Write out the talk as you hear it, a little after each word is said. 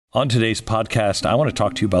On today's podcast, I want to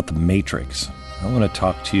talk to you about the Matrix. I want to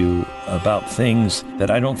talk to you about things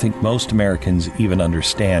that I don't think most Americans even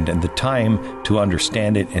understand, and the time to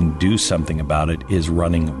understand it and do something about it is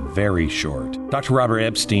running very short. Dr. Robert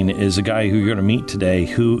Epstein is a guy who you're going to meet today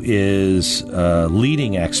who is a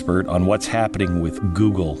leading expert on what's happening with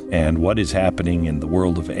Google and what is happening in the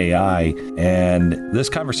world of AI. And this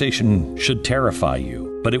conversation should terrify you.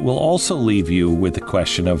 But it will also leave you with the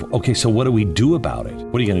question of, okay, so what do we do about it?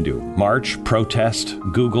 What are you going to do? March, protest,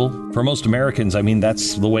 Google? For most Americans, I mean,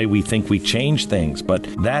 that's the way we think we change things, but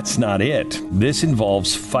that's not it. This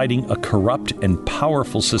involves fighting a corrupt and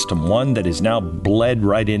powerful system, one that is now bled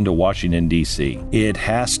right into Washington, D.C. It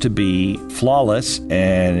has to be flawless,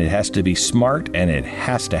 and it has to be smart, and it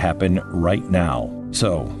has to happen right now.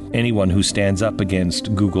 So, anyone who stands up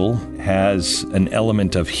against Google has an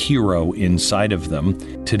element of hero inside of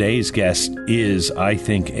them. Today's guest is, I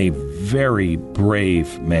think, a very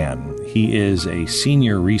brave man. He is a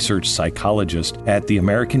senior research psychologist at the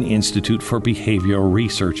American Institute for Behavioral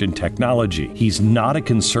Research and Technology. He's not a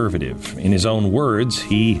conservative. In his own words,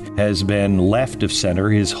 he has been left of center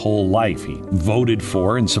his whole life. He voted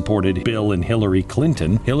for and supported Bill and Hillary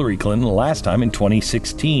Clinton the last time in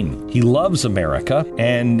 2016. He loves America,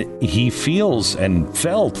 and he feels and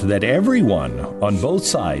felt that everyone on both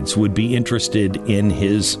sides would be interested in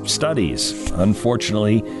his studies.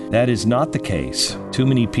 Unfortunately, that is not the case. Too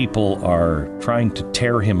many people are trying to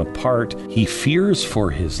tear him apart. He fears for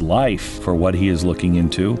his life for what he is looking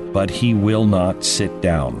into, but he will not sit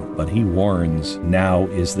down. But he warns, now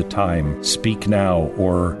is the time. Speak now,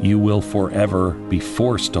 or you will forever be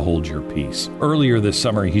forced to hold your peace. Earlier this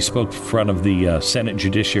summer, he spoke in front of the Senate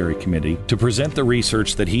Judiciary Committee to present the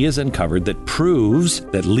research that he has uncovered that proves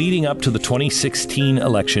that leading up to the 2016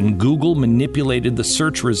 election, Google manipulated the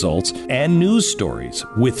search results and news stories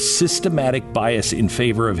with systematic bias in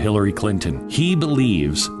favor of Hillary Clinton. He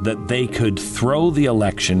believes that they could throw the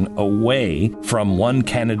election away from one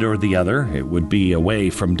candidate or the other. It would be away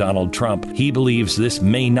from Donald Trump. He believes this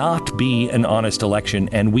may not be an honest election,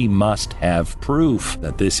 and we must have proof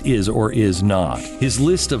that this is or is not. His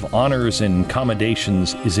list of honors and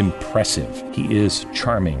commendations is impressive. He is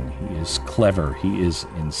charming. He is clever. He is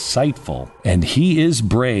insightful. And he is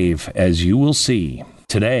brave, as you will see.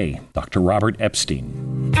 Today, Dr. Robert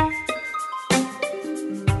Epstein.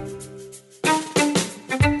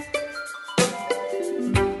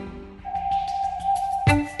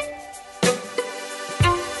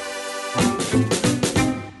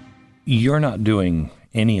 You're not doing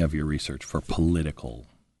any of your research for political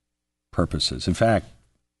purposes. In fact,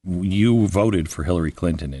 you voted for Hillary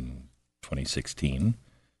Clinton in 2016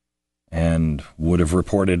 and would have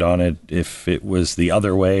reported on it if it was the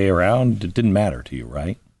other way around. It didn't matter to you,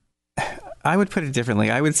 right? I would put it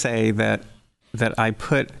differently. I would say that I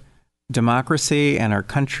put democracy and our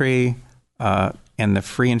country and the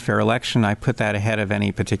free and fair election, I put that ahead of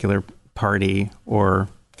any particular party or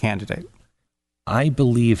candidate. I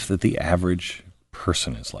believe that the average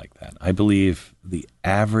person is like that. I believe the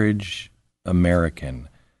average American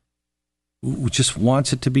just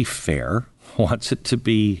wants it to be fair, wants it to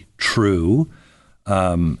be true,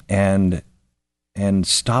 and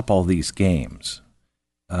stop all these games.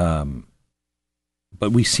 But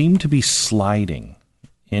we seem to be sliding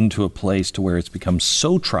into a place to where it's become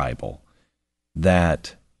so tribal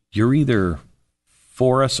that you're either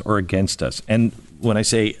for us or against us. And when I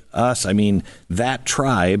say us, I mean that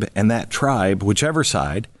tribe, and that tribe, whichever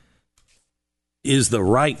side, is the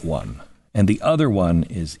right one. And the other one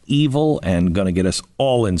is evil and going to get us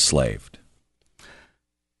all enslaved.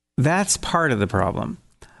 That's part of the problem.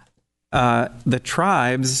 The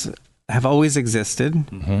tribes have always existed.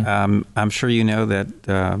 Mm-hmm. I'm sure you know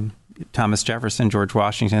that Thomas Jefferson, George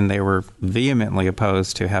Washington, they were vehemently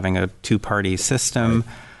opposed to having a two-party system.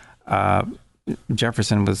 Right.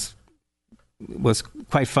 Jefferson was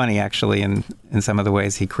quite funny, actually, in some of the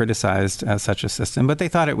ways he criticized such a system. But they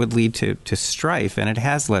thought it would lead to strife, and it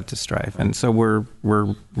has led to strife. And so we're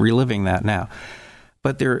reliving that now.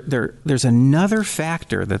 But there's another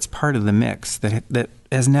factor that's part of the mix that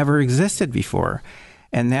has never existed before,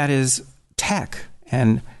 and that is tech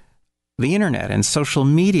and the internet and social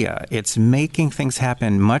media. It's making things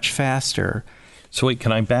happen much faster. So wait,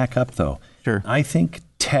 can I back up, though? Sure. I think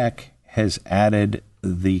tech has added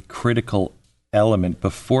the critical element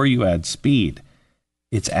before you add speed.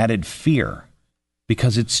 It's added fear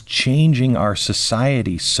because it's changing our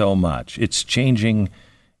society so much. It's changing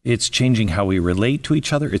how we relate to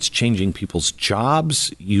each other. It's changing people's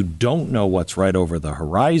jobs. You don't know what's right over the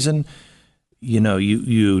horizon.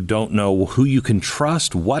 You don't know who you can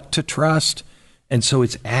trust, what to trust. And so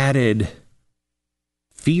it's added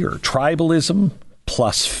fear. Tribalism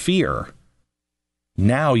plus fear.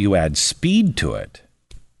 Now you add speed to it.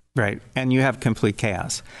 Right. And you have complete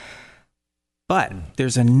chaos. But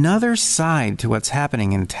there's another side to what's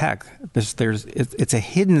happening in tech. It's a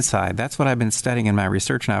hidden side. That's what I've been studying in my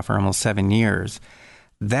research now for almost 7 years.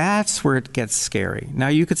 That's where it gets scary. Now,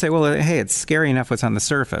 you could say, well, hey, it's scary enough what's on the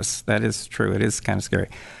surface. That is true. It is kind of scary.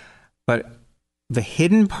 But the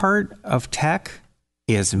hidden part of tech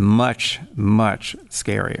is much, much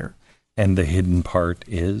scarier. And the hidden part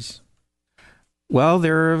is? Well,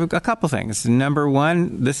 there are a couple things. Number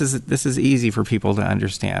one, this is easy for people to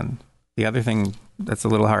understand. The other thing that's a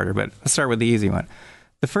little harder, but let's start with the easy one.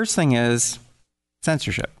 The first thing is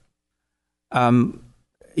censorship.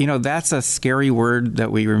 That's a scary word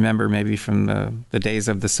that we remember maybe from the days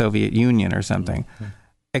of the Soviet Union or something. Mm-hmm.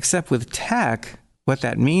 Except with tech, what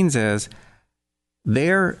that means is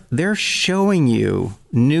they're showing you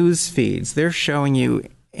news feeds. They're showing you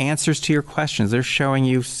answers to your questions. They're showing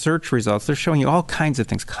you search results. They're showing you all kinds of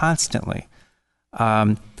things constantly.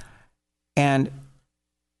 And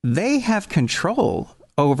they have control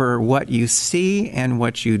over what you see and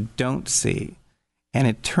what you don't see. And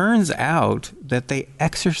it turns out that they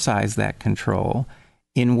exercise that control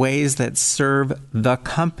in ways that serve the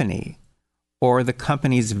company or the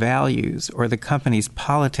company's values or the company's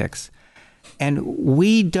politics. And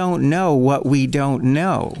we don't know what we don't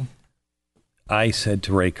know. I said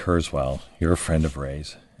to Ray Kurzweil, you're a friend of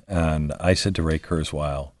Ray's, and I said to Ray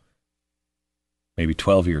Kurzweil maybe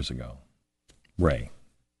 12 years ago, Ray,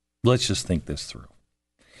 let's just think this through.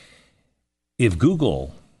 If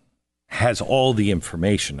Google has all the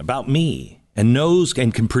information about me and knows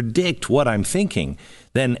and can predict what I'm thinking,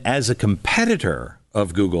 then as a competitor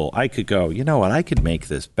of Google, I could go, you know what, I could make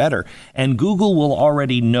this better. And Google will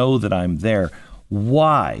already know that I'm there.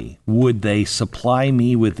 Why would they supply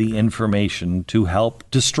me with the information to help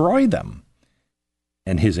destroy them?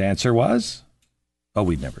 And his answer was, oh,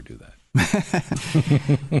 we'd never do that.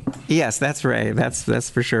 Yes, that's right. That's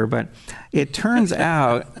for sure. But it turns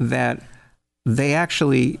out that they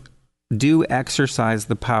actually do exercise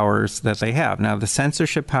the powers that they have. Now, the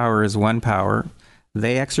censorship power is one power.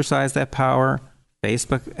 They exercise that power.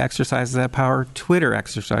 Facebook exercises that power. Twitter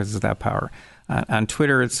exercises that power. On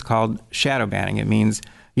Twitter, it's called shadow banning. It means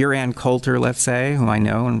you're Ann Coulter, let's say, who I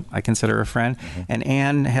know and I consider a friend. Mm-hmm. And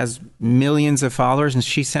Ann has millions of followers, and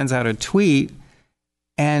she sends out a tweet,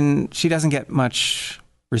 and she doesn't get much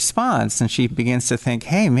response. And she begins to think,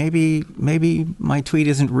 hey, maybe my tweet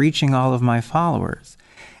isn't reaching all of my followers.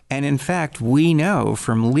 And in fact, we know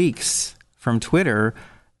from leaks from Twitter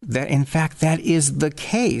that, in fact, that is the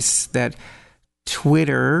case, that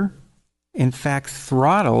Twitter, in fact,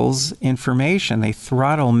 throttles information. They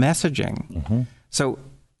throttle messaging. Mm-hmm. So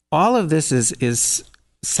all of this is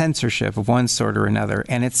censorship of one sort or another,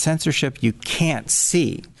 and it's censorship you can't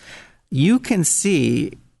see. You can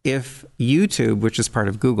see if YouTube, which is part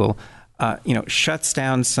of Google, shuts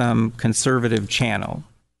down some conservative channel,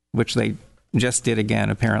 which they just did again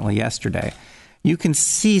apparently yesterday. You can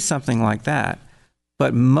see something like that.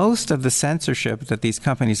 But most of the censorship that these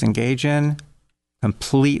companies engage in,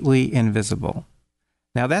 completely invisible.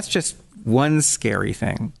 Now, that's just one scary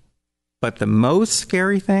thing. But the most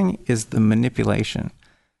scary thing is the manipulation.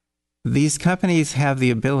 These companies have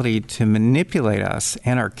the ability to manipulate us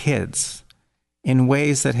and our kids in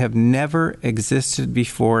ways that have never existed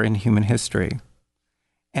before in human history.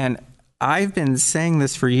 And I've been saying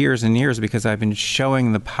this for years and years because I've been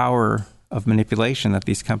showing the power of manipulation that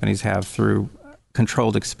these companies have through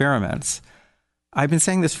controlled experiments. I've been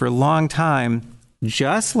saying this for a long time.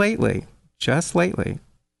 Just lately,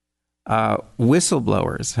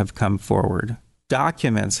 whistleblowers have come forward.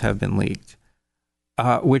 Documents have been leaked,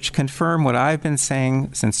 which confirm what I've been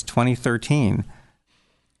saying since 2013.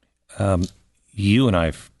 You and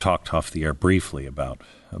I've talked off the air briefly about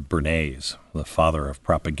Bernays, the father of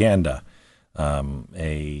propaganda.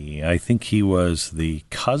 I think he was the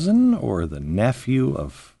cousin or the nephew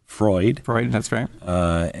of Freud. Freud, that's right.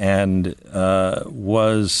 And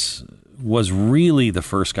was really the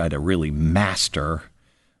first guy to really master,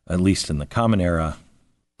 at least in the common era,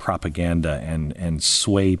 propaganda and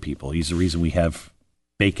sway people. He's the reason we have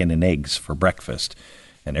bacon and eggs for breakfast.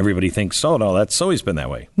 And everybody thinks, oh, no, that's always been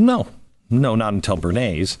that way. No, not until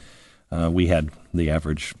Bernays. We had the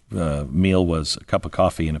average meal was a cup of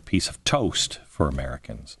coffee and a piece of toast for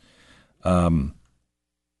Americans. And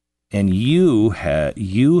you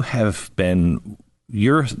have been,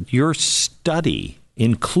 your study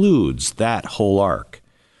includes that whole arc.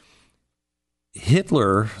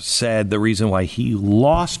 Hitler said the reason why he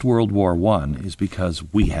lost World War I is because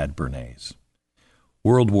we had Bernays.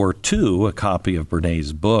 World War II, a copy of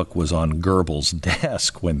Bernays' book was on Goebbels'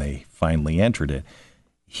 desk when they finally entered it.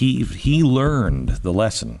 He learned the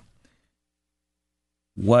lesson.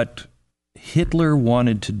 What Hitler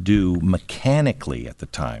wanted to do mechanically at the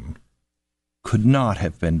time could not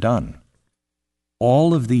have been done.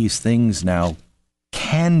 All of these things now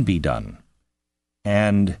can be done.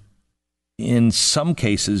 And in some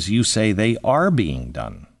cases, you say they are being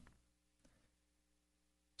done.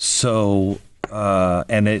 So,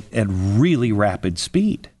 and at really rapid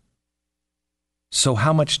speed. So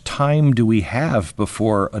how much time do we have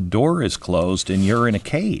before a door is closed and you're in a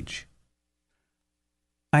cage?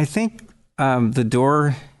 I think the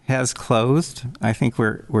door has closed. I think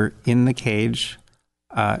we're in the cage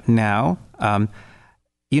now.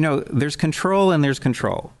 There's control and there's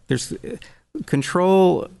control. There's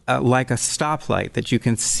control like a stoplight that you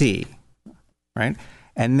can see, right?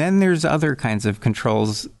 And then there's other kinds of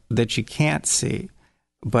controls that you can't see,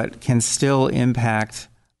 but can still impact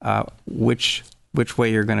which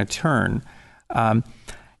way you're going to turn.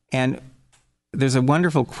 And there's a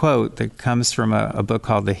wonderful quote that comes from a book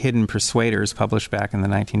called The Hidden Persuaders, published back in the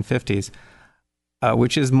 1950s,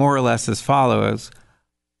 which is more or less as follows: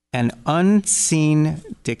 an unseen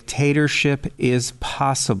dictatorship is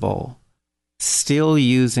possible, still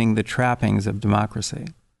using the trappings of democracy.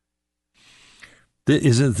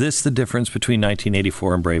 Isn't this the difference between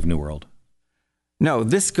 1984 and Brave New World? No,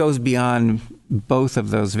 this goes beyond both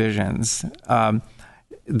of those visions.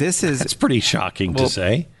 That's pretty shocking to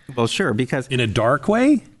say. Well, sure, because in a dark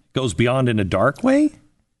way? Goes beyond in a dark way?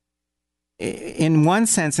 In one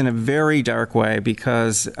sense, in a very dark way,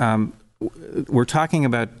 because we're talking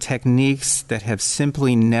about techniques that have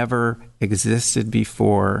simply never existed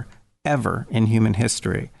before, ever in human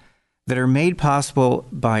history, that are made possible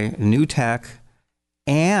by new tech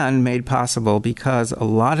and made possible because a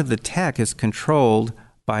lot of the tech is controlled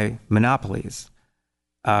by monopolies.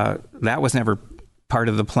 That was never part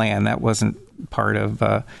of the plan. That wasn't part of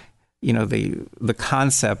the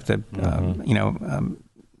concept that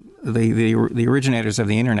the originators of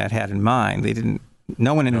the internet had in mind. They didn't.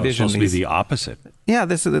 No one envisioned. It was supposed to be the opposite. Yeah,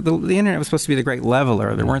 the internet was supposed to be the great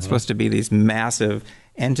leveler. There weren't supposed to be these massive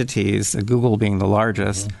entities, Google being the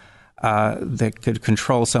largest, that could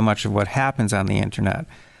control so much of what happens on the internet.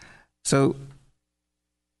 So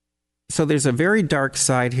there's a very dark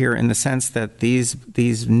side here in the sense that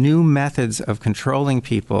these new methods of controlling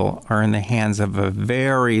people are in the hands of a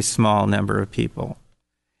very small number of people.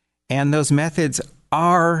 And those methods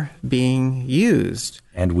are being used.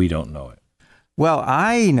 And we don't know it. Well,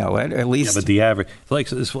 I know it, at least. Yeah, but the average, like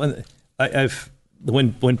this one,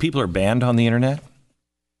 when people are banned on the internet,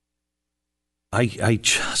 I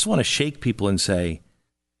just want to shake people and say,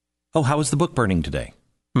 "Oh, how was the book burning today?"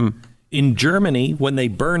 In Germany, when they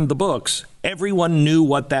burned the books, everyone knew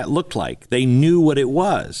what that looked like. They knew what it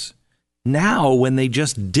was. Now, when they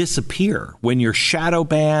just disappear, when you're shadow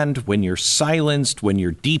banned, when you're silenced, when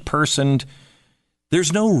you're depersoned,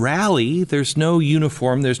 there's no rally, there's no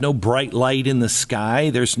uniform, there's no bright light in the sky,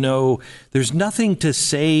 there's nothing to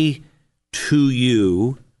say to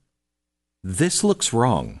you, this looks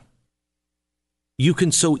wrong. You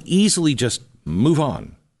can so easily just move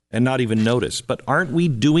on and not even notice. But aren't we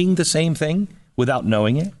doing the same thing without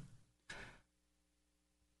knowing it?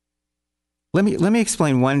 Let me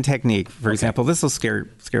explain one technique. For example, this will scare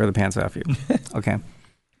the pants off you. Okay.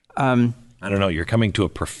 I don't know. You're coming to a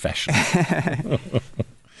profession.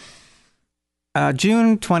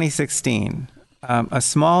 June 2016, a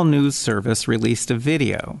small news service released a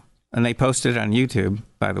video, and they posted it on YouTube,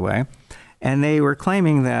 by the way, and they were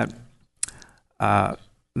claiming that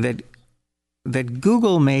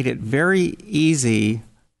Google made it very easy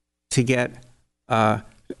to get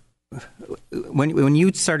when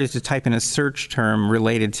you started to type in a search term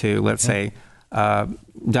related to, let's say,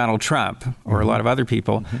 Donald Trump or a lot of other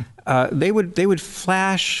people, they would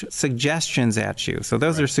flash suggestions at you. So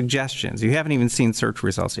those are suggestions. You haven't even seen search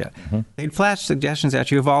results yet. They'd flash suggestions at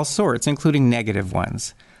you of all sorts, including negative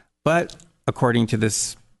ones. But according to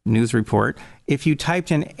this news report, if you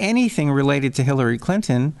typed in anything related to Hillary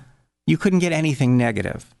Clinton, you couldn't get anything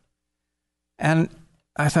negative. And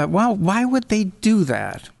I thought, well, why would they do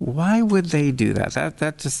that? Why would they do that?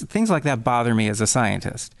 That just, things like that bother me as a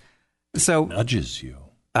scientist. So nudges you.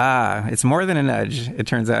 It's more than a nudge. It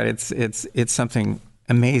turns out it's something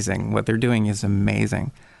amazing. What they're doing is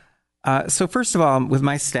amazing. So first of all, with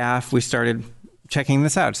my staff, we started checking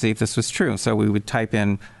this out to see if this was true. So we would type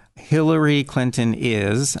in Hillary Clinton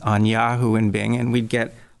is on Yahoo and Bing, and we'd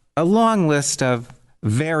get a long list of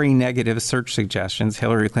very negative search suggestions.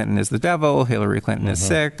 Hillary Clinton is the devil, Hillary Clinton is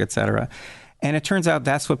sick, etc. And it turns out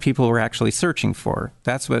that's what people were actually searching for.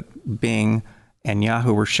 That's what Bing and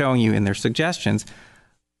Yahoo were showing you in their suggestions.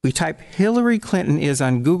 We type Hillary Clinton is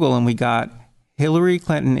on Google and we got Hillary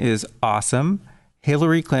Clinton is awesome.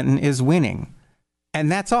 Hillary Clinton is winning.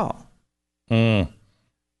 And that's all.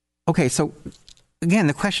 Okay, so again,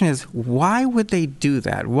 the question is, why would they do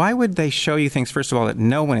that? Why would they show you things, first of all, that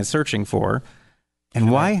no one is searching for?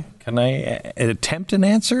 And why? Can I attempt an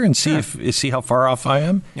answer and see how far off I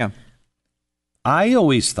am? Yeah. I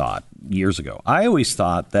always thought, years ago,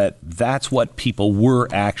 that that's what people were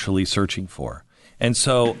actually searching for. And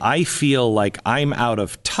so I feel like I'm out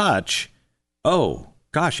of touch. Oh,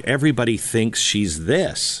 gosh, everybody thinks she's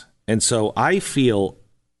this. And so I feel,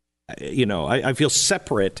 I feel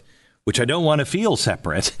separate, which I don't want to feel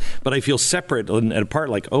separate, but I feel separate and apart,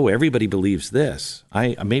 like, oh, everybody believes this.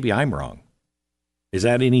 Maybe I'm wrong. Is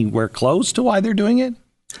that anywhere close to why they're doing it?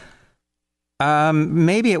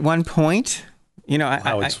 Maybe at one point.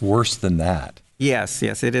 It's worse than that. Yes,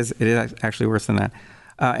 it is. It is actually worse than that.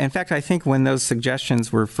 In fact, I think when those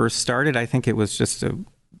suggestions were first started, I think it was just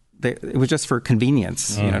for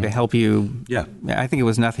convenience, to help you. Yeah. I think it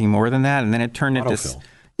was nothing more than that, and then it turned into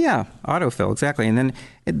autofill, exactly, and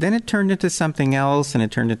then it turned into something else, and it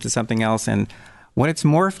turned into something else, and what it's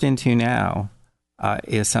morphed into now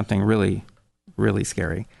is something really, really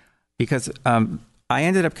scary, because I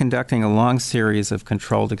ended up conducting a long series of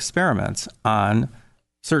controlled experiments on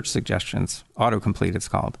search suggestions, autocomplete it's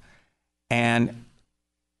called. And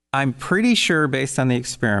I'm pretty sure, based on the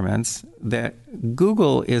experiments, that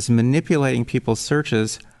Google is manipulating people's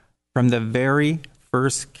searches from the very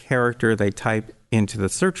first character they type into the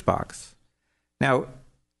search box. Now,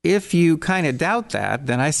 if you kind of doubt that,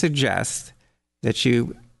 then I suggest that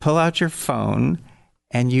you pull out your phone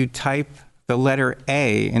and you type the letter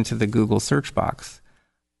A into the Google search box,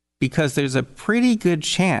 because there's a pretty good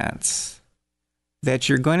chance that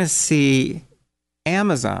you're going to see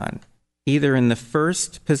Amazon either in the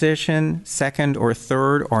first position, second, or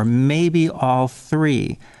third, or maybe all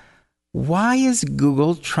three. Why is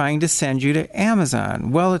Google trying to send you to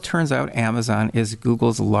Amazon? Well, it turns out Amazon is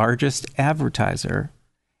Google's largest advertiser,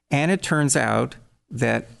 and it turns out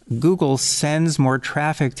that Google sends more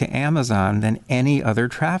traffic to Amazon than any other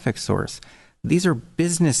traffic source. These are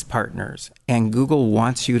business partners, and Google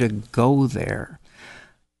wants you to go there.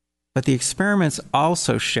 But the experiments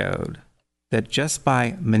also showed that just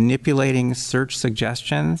by manipulating search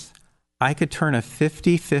suggestions, I could turn a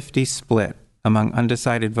 50-50 split among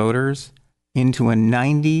undecided voters into a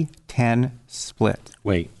 90-10 split.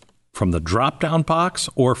 Wait, from the drop-down box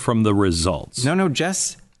or from the results? No,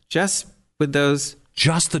 just with those.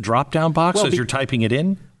 Just the drop-down box as you're typing it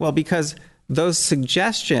in? Well, because those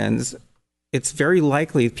suggestions, it's very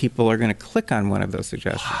likely people are going to click on one of those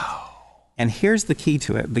suggestions. Wow. And here's the key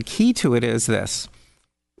to it. The key to it is this,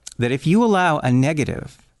 that if you allow a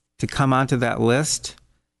negative to come onto that list,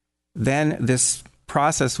 then this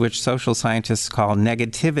process, which social scientists call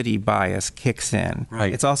negativity bias, kicks in.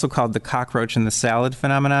 Right. It's also called the cockroach in the salad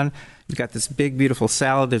phenomenon. You've got this big, beautiful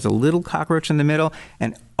salad. There's a little cockroach in the middle,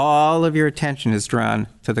 and all of your attention is drawn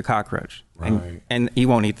to the cockroach. Right. And you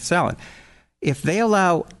won't eat the salad. If they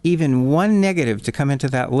allow even one negative to come into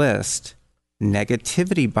that list,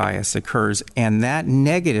 negativity bias occurs, and that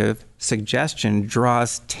negative suggestion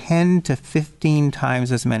draws 10 to 15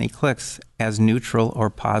 times as many clicks as neutral or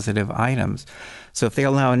positive items. So if they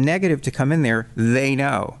allow a negative to come in there, they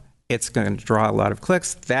know it's going to draw a lot of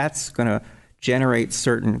clicks. That's going to generate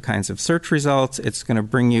certain kinds of search results. It's going to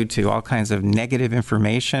bring you to all kinds of negative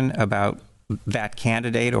information about that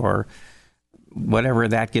candidate or whatever,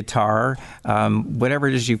 that guitar, whatever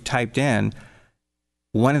it is you've typed in.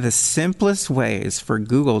 One of the simplest ways for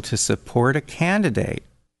Google to support a candidate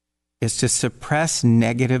is to suppress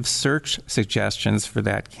negative search suggestions for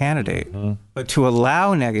that candidate, but to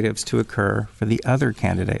allow negatives to occur for the other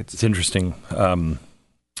candidates. It's interesting.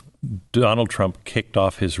 Donald Trump kicked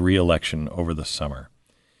off his re-election over the summer,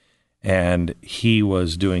 and he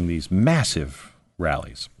was doing these massive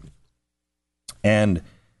rallies. And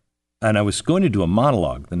I was going to do a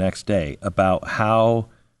monologue the next day about how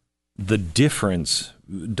the difference,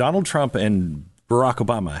 Donald Trump and Barack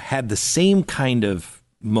Obama had the same kind of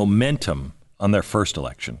momentum on their first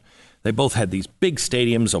election. They both had these big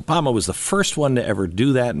stadiums. Obama was the first one to ever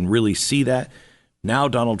do that and really see that. Now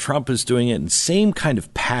Donald Trump is doing it in the same kind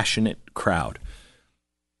of passionate crowd.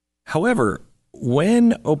 However,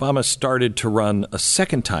 when Obama started to run a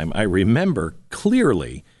second time, I remember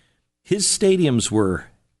clearly his stadiums were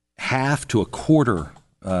half to a quarter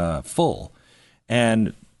full,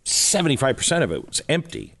 and 75% of it was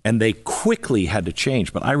empty, and they quickly had to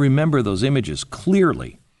change. But I remember those images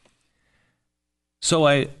clearly. So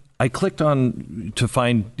I clicked on to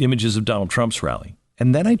find images of Donald Trump's rally.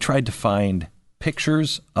 And then I tried to find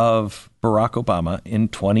pictures of Barack Obama in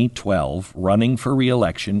 2012 running for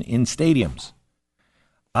re-election in stadiums.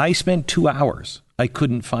 I spent 2 hours. I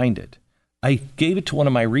couldn't find it. I gave it to one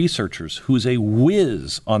of my researchers who's a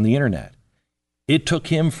whiz on the internet. It took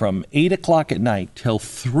him from 8 o'clock at night till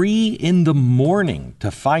 3 in the morning to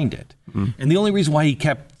find it. And the only reason why he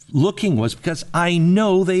kept looking was because I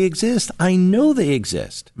know they exist. I know they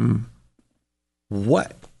exist.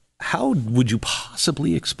 What? How would you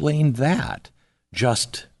possibly explain that?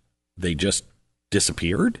 They just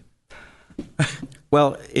disappeared?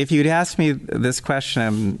 Well, if you'd asked me this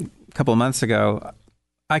question a couple of months ago,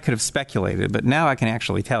 I could have speculated, but now I can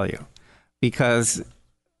actually tell you, because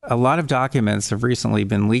a lot of documents have recently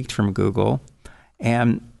been leaked from Google,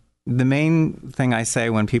 and the main thing I say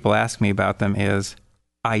when people ask me about them is,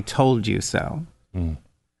 I told you so.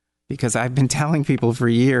 Because I've been telling people for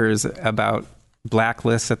years about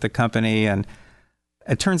blacklists at the company, and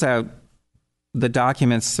it turns out the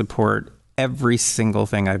documents support every single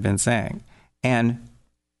thing I've been saying. And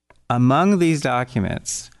among these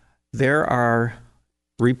documents, there are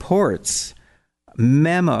reports,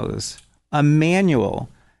 memos, a manual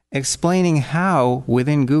explaining how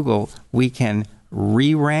within Google we can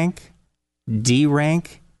re-rank,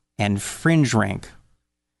 de-rank, and fringe rank.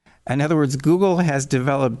 In other words, Google has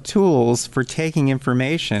developed tools for taking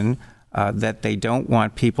information that they don't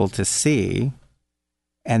want people to see,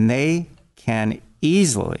 and they can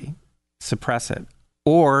easily suppress it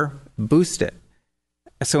or boost it.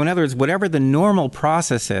 So in other words, whatever the normal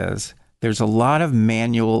process is, there's a lot of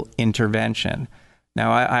manual intervention.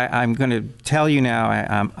 Now, I'm going to tell you now,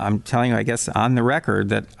 I'm telling you, I guess, on the record,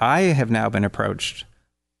 that I have now been approached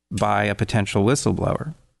by a potential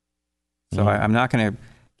whistleblower. So I'm not going to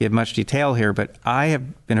give much detail here, but I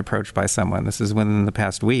have been approached by someone. This is within the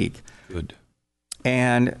past week. Good.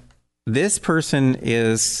 And this person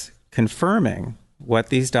is confirming what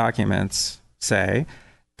these documents say,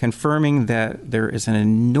 confirming that there is an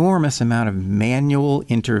enormous amount of manual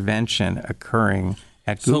intervention occurring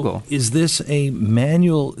at Google. So is this a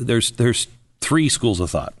manual? There's 3 schools of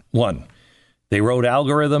thought. One, they wrote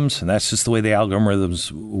algorithms, and that's just the way the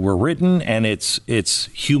algorithms were written, and it's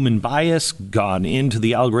human bias gone into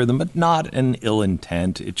the algorithm, but not an ill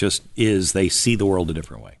intent. It just is. They see the world a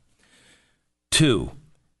different way. 2,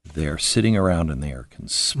 they're sitting around and they are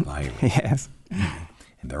conspiring. Yes.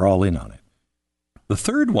 And they're all in on it. The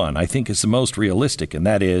third one, I think, is the most realistic, and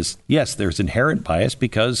that is, yes, there's inherent bias,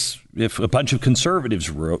 because if a bunch of conservatives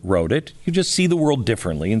wrote it, you just see the world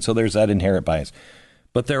differently, and so there's that inherent bias.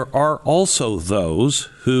 But there are also those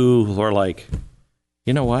who are like,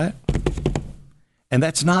 you know what? And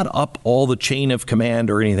that's not up all the chain of command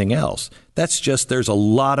or anything else. That's just there's a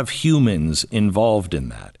lot of humans involved in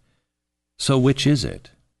that. So which is it?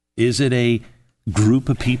 Is it a group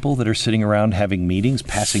of people that are sitting around having meetings,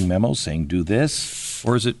 passing memos, saying do this?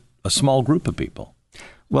 Or is it a small group of people?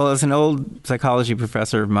 Well, as an old psychology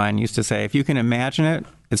professor of mine used to say, if you can imagine it,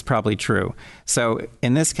 it's probably true. So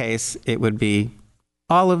in this case, it would be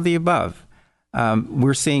all of the above.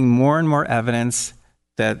 We're seeing more and more evidence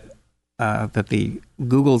that the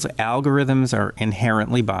Google's algorithms are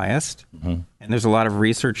inherently biased. And there's a lot of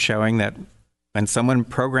research showing that when someone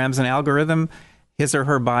programs an algorithm, his or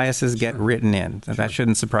her biases get written in. That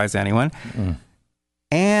shouldn't surprise anyone.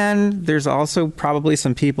 And there's also probably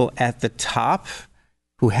some people at the top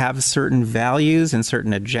who have certain values and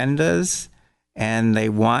certain agendas, and they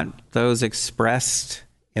want those expressed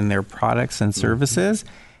in their products and services.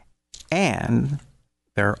 And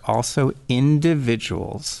there are also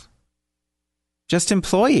individuals, just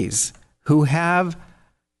employees, who have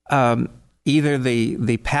either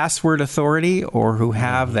the password authority or who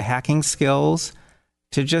have the hacking skills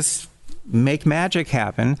to just make magic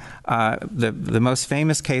happen. The most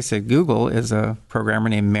famous case at Google is a programmer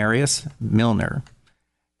named Marius Milner.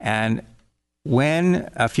 And when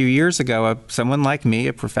a few years ago, someone like me,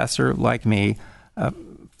 a professor like me,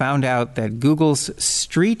 found out that Google's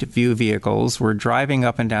street view vehicles were driving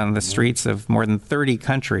up and down the streets of more than 30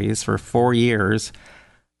 countries for 4 years,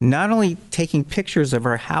 not only taking pictures of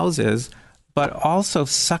our houses, but also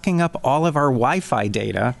sucking up all of our Wi-Fi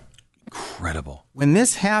data. Incredible. When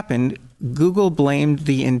this happened, Google blamed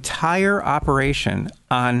the entire operation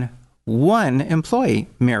on one employee,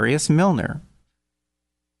 Marius Milner.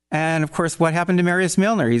 And of course, what happened to Marius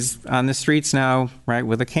Milner? He's on the streets now, right,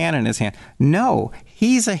 with a can in his hand. No,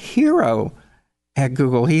 he's a hero at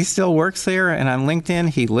Google. He still works there, and on LinkedIn,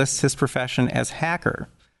 he lists his profession as hacker.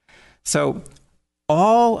 So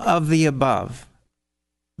all of the above,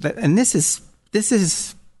 and this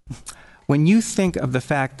is when you think of the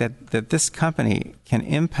fact that this company can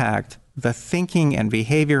impact the thinking and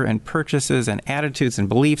behavior and purchases and attitudes and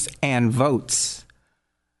beliefs and votes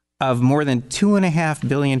of more than 2.5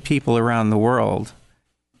 billion people around the world,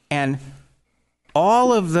 and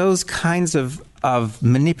all of those kinds of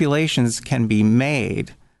manipulations can be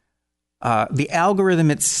made, the algorithm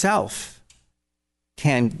itself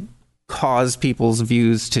can cause people's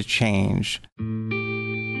views to change.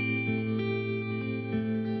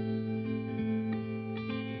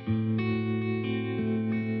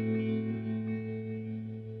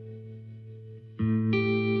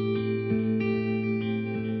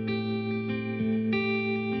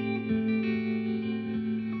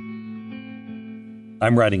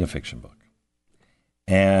 I'm writing a fiction book,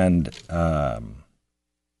 and I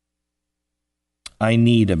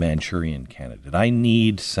need a Manchurian candidate. I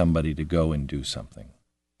need somebody to go and do something.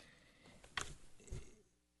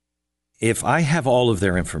 If I have all of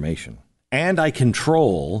their information and I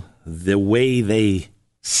control the way they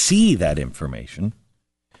see that information,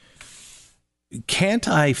 can't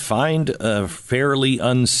I find a fairly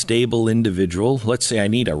unstable individual? Let's say I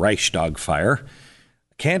need a Reichstag fire.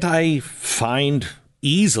 Can't I find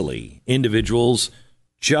easily individuals,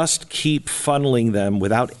 just keep funneling them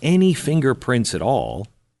without any fingerprints at all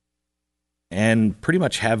and pretty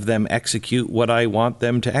much have them execute what I want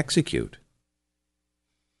them to execute?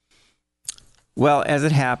 Well, as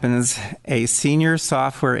it happens, a senior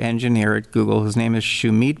software engineer at Google, whose name is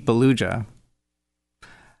Shumit Baluja,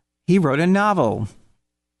 he wrote a novel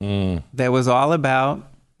that was all about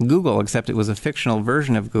Google, except it was a fictional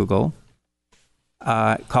version of Google,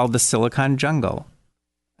 called The Silicon Jungle.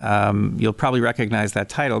 You'll probably recognize that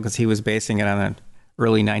title because he was basing it on an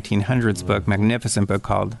early 1900s book, magnificent book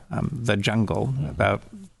called The Jungle, about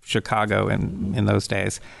Chicago in those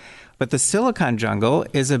days. But The Silicon Jungle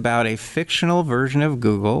is about a fictional version of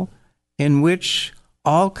Google in which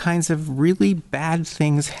all kinds of really bad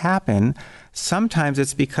things happen. Sometimes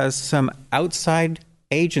it's because some outside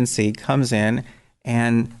agency comes in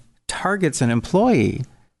and targets an employee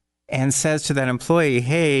and says to that employee,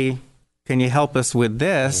 hey, can you help us with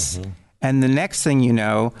this? Mm-hmm. And the next thing you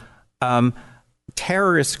know,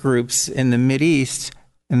 terrorist groups in the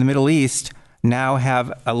Middle East now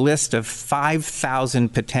have a list of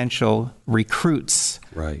 5,000 potential recruits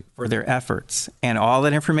for their efforts. And all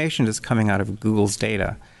that information is coming out of Google's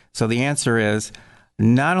data. So the answer is,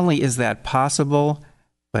 not only is that possible,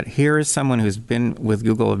 but here is someone who's been with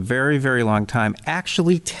Google a very, very long time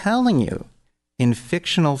actually telling you in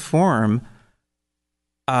fictional form,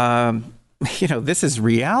 this is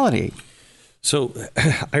reality. So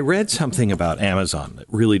I read something about Amazon that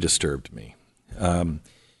really disturbed me.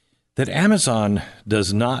 That Amazon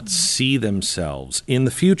does not see themselves in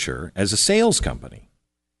the future as a sales company.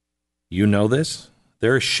 You know this?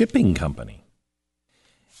 They're a shipping company.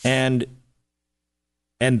 And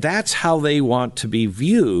that's how they want to be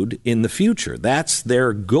viewed in the future. That's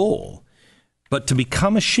their goal. But to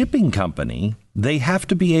become a shipping company, they have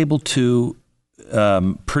to be able to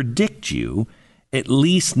predict you at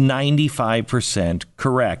least 95%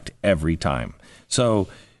 correct every time. So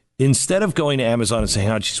instead of going to Amazon and saying,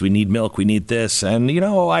 oh, geez, we need milk, we need this, and,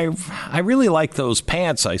 I really like those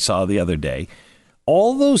pants I saw the other day,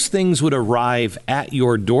 all those things would arrive at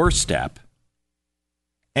your doorstep,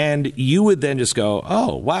 and you would then just go,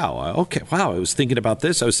 oh, wow, okay, wow, I was thinking about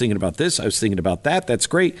this, I was thinking about this, I was thinking about that, that's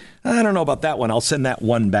great. I don't know about that one, I'll send that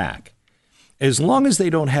one back. As long as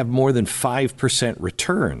they don't have more than 5%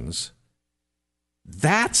 returns,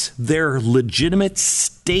 that's their legitimate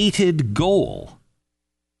stated goal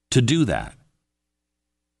to do that.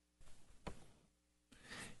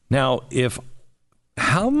 Now,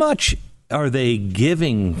 how much are they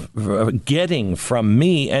getting from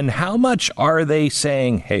me, and how much are they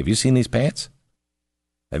saying, hey, have you seen these pants?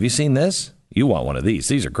 Have you seen this? You want one of these.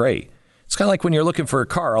 These are great. It's kind of like when you're looking for a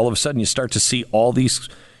car, all of a sudden you start to see all these.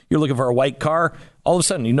 You're looking for a white car. All of a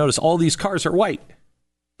sudden you notice all these cars are white.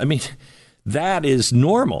 I mean, that is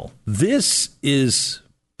normal. This is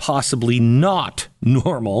possibly not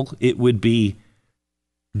normal. It would be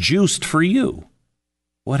juiced for you.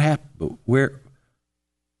 What happened? Where?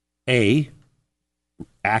 A,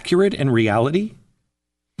 accurate in reality?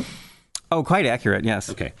 Oh, quite accurate, yes.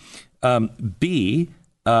 Okay. B,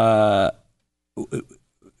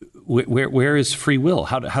 where is free will?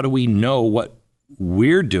 How do we know what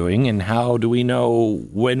we're doing, and how do we know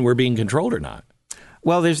when we're being controlled or not?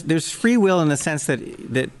 Well, there's free will in the sense that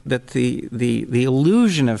the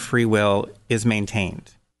illusion of free will is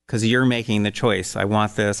maintained because you're making the choice. I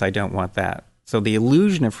want this, I don't want that. So the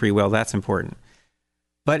illusion of free will, that's important.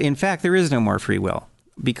 But in fact, there is no more free will.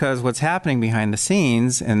 because what's happening behind the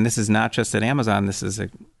scenes, and this is not just at Amazon, this is at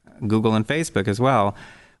Google and Facebook as well.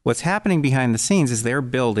 What's happening behind the scenes is they're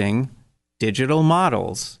building digital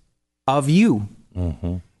models of you.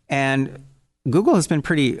 Mm-hmm. And Google has been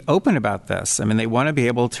pretty open about this. I mean, they want to be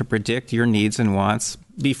able to predict your needs and wants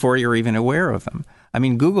before you're even aware of them. I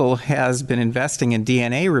mean, Google has been investing in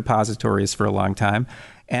DNA repositories for a long time,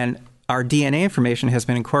 and our DNA information has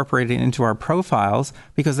been incorporated into our profiles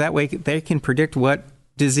because that way they can predict what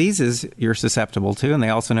diseases you're susceptible to, and they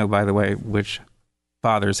also know, by the way, which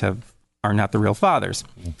fathers are not the real fathers.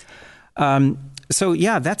 So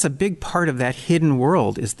yeah, that's a big part of that hidden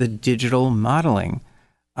world is the digital modeling.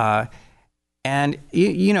 And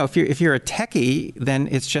you know, if you're a techie, then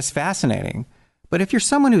it's just fascinating. But if you're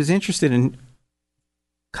someone who's interested in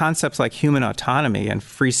concepts like human autonomy and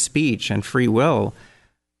free speech and free will,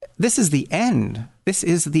 this is the end. This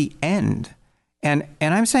is the end. And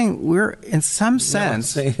I'm saying we're in some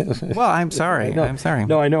sense. Well, I'm sorry. I'm sorry.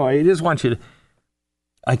 No, I know. I just want you to.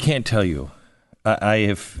 I can't tell you.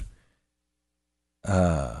 I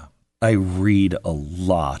read a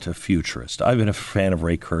lot of futurists. I've been a fan of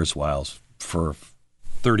Ray Kurzweil's for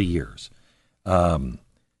 30 years.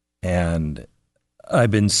 And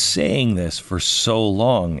I've been saying this for so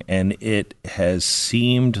long, and it has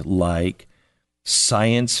seemed like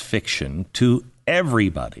science fiction to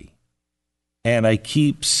everybody. And I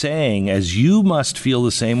keep saying, as you must feel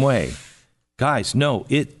the same way, guys, no,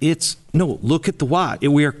 look at the watch.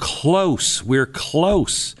 We're close. We're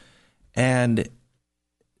close. And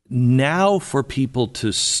now for people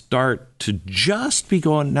to start to just be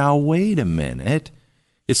going, now, wait a minute.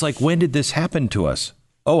 It's like, when did this happen to us?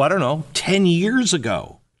 Oh, I don't know, 10 years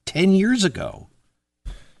ago. 10 years ago.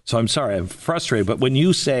 So I'm sorry, I'm frustrated. But when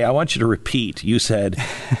you say, I want you to repeat, you said,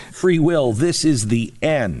 free will, this is the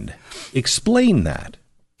end. Explain that.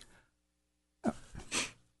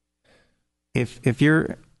 If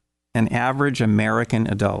you're an average American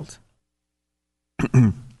adult,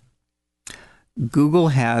 Google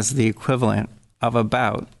has the equivalent of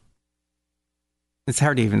about, it's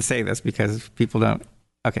hard to even say this because people don't,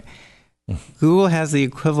 okay. Google has the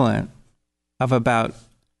equivalent of about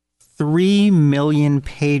 3 million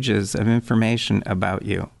pages of information about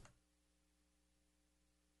you.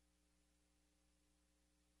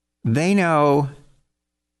 They know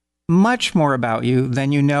much more about you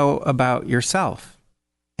than you know about yourself.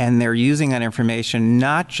 And they're using that information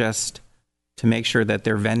not just to make sure that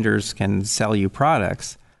their vendors can sell you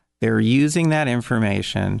products. They're using that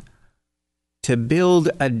information to build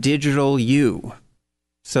a digital you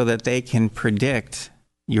so that they can predict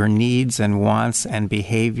your needs and wants and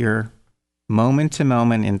behavior moment to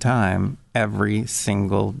moment in time every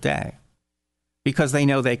single day. Because they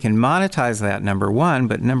know they can monetize that, number one,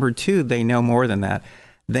 but number two, they know more than that.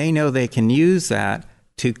 They know they can use that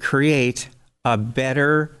to create a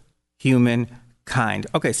better human kind.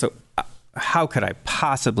 Okay, so how could I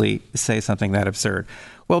possibly say something that absurd?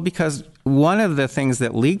 Well, because one of the things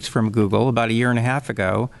that leaked from Google about a year and a half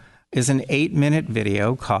ago is an 8-minute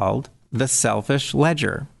video called The Selfish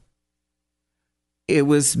Ledger. It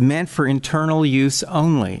was meant for internal use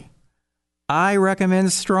only. I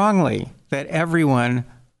recommend strongly that everyone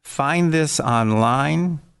find this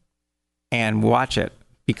online and watch it,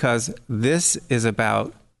 because this is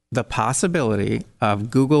about the possibility of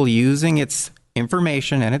Google using its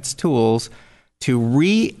information and its tools to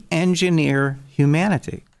re-engineer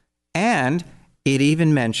humanity. And it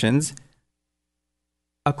even mentions,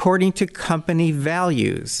 according to company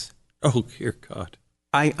values. Oh, dear God.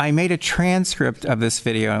 I made a transcript of this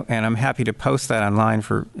video, and I'm happy to post that online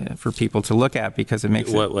for people to look at, because it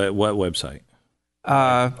makes what website?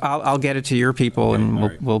 I'll get it to your people, okay,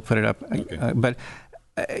 and we'll put it up. Okay. But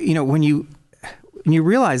you know, when you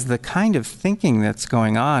realize the kind of thinking that's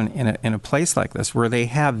going on in a place like this, where they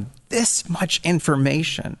have this much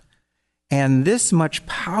information and this much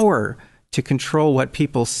power to control what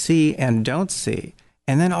people see and don't see,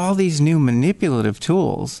 and then all these new manipulative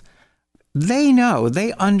tools. They know,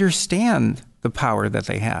 they understand the power that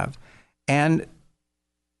they have, and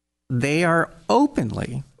they are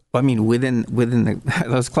openly, I mean, within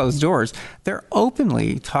those closed doors, they're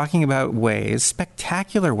openly talking about ways,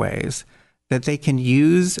 spectacular ways, that they can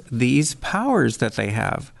use these powers that they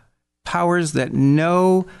have, powers that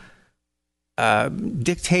no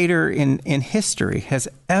dictator in history has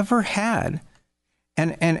ever had.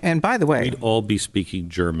 And by the way, we'd all be speaking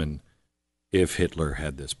German if Hitler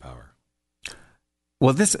had this power.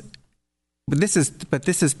 Well, this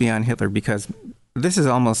is beyond Hitler, because this is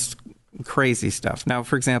almost crazy stuff. Now,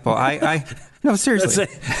 for example, no, seriously.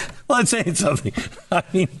 Let's say something. I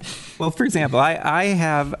mean, well, for example, I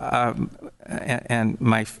have and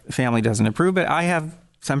my family doesn't approve, but I have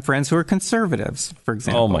some friends who are conservatives, for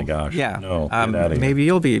example. Oh my gosh. Yeah. No, get out of here. Maybe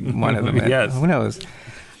you'll be one of them. Yes. Who knows?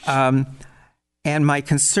 And my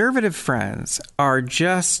conservative friends are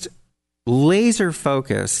just laser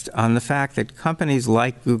focused on the fact that companies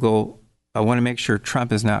like Google want to make sure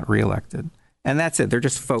Trump is not reelected. And that's it. They're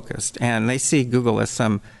just focused. And they see Google as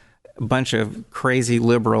some bunch of crazy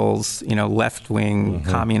liberals, left-wing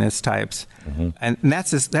communist types. And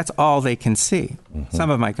that's all they can see, some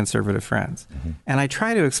of my conservative friends. And I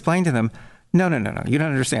try to explain to them, no, you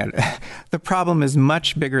don't understand. The problem is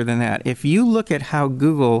much bigger than that. If you look at how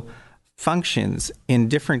Google functions in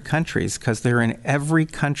different countries, because they're in every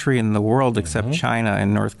country in the world except China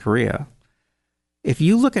and North Korea, if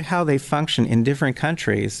you look at how they function in different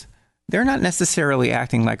countries, they're not necessarily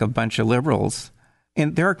acting like a bunch of liberals.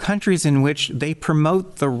 And there are countries in which they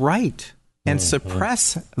promote the right and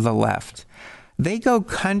suppress the left. They go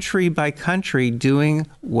country by country doing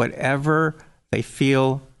whatever they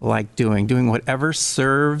feel like doing whatever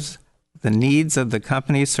serves the needs of the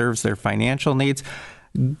company, serves their financial needs.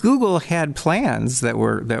 Google had plans that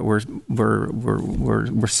were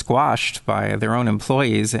squashed by their own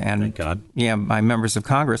employees and by members of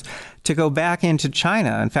Congress to go back into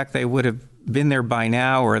China. In fact, they would have been there by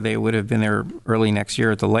now, or they would have been there early next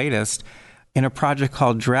year at the latest, in a project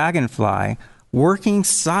called Dragonfly, working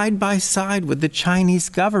side by side with the Chinese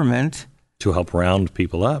government to help round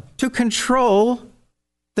people up, to control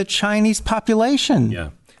the Chinese population. Yeah.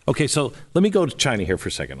 Okay, so let me go to China here for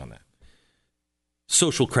a second on that.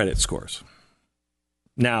 Social credit scores.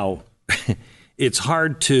 Now, it's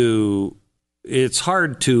hard to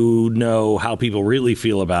know how people really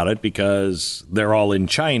feel about it because they're all in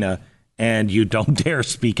China and you don't dare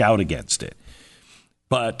speak out against it.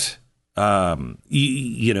 But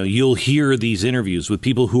you'll hear these interviews with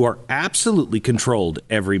people who are absolutely controlled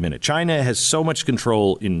every minute. China has so much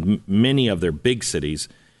control in many of their big cities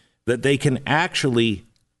that they can actually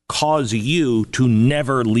cause you to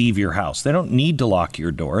never leave your house. They don't need to lock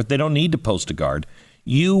your door. They don't need to post a guard.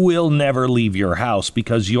 You will never leave your house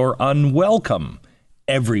because you're unwelcome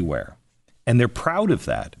everywhere. And they're proud of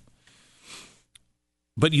that.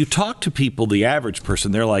 But you talk to people, the average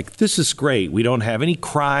person, they're like, this is great. We don't have any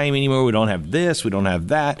crime anymore. We don't have this. We don't have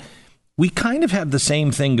that. We kind of have the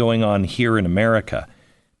same thing going on here in America.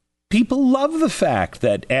 People love the fact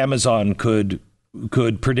that Amazon could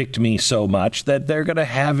predict me so much that they're going to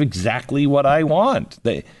have exactly what I want.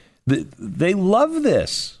 They love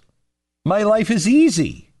this. My life is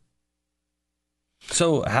easy.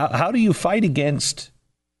 So how do you fight against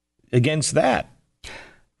that?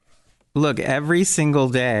 Look, every single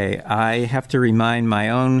day I have to remind my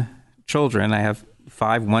own children, I have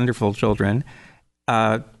 5 wonderful children,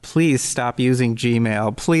 please stop using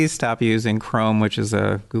Gmail. Please stop using Chrome, which is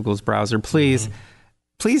Google's browser. Please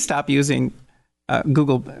stop using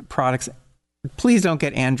Google products. Please don't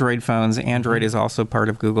get Android phones. Android is also part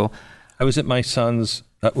of Google. I was at my son's.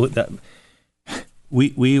 I've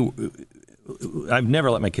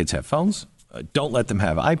never let my kids have phones. Don't let them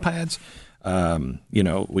have iPads.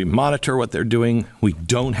 We monitor what they're doing. We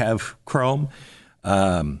don't have Chrome.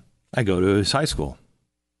 I go to his high school,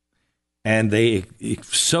 and they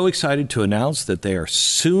so excited to announce that they are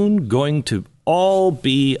soon going to all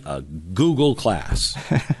be a Google class.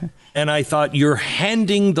 And I thought, you're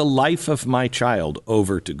handing the life of my child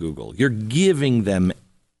over to Google. You're giving them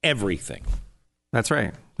everything. That's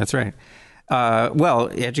right. Well,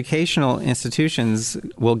 educational institutions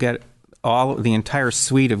will get the entire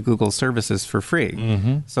suite of Google services for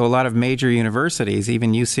free. So a lot of major universities,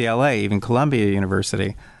 even UCLA, even Columbia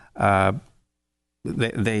University,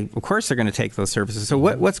 they of course they're going to take those services. So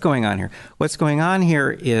what's going on here? What's going on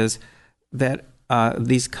here is that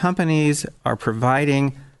these companies are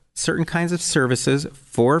providing certain kinds of services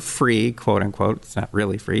for free, quote unquote. It's not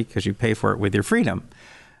really free because you pay for it with your freedom.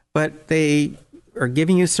 But they are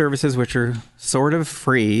giving you services which are sort of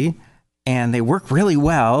free, and they work really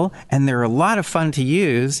well, and they're a lot of fun to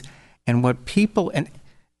use. And what people and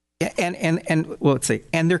let's say,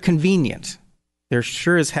 and they're convenient. They're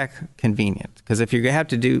sure as heck convenient, because if you have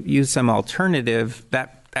to use some alternative,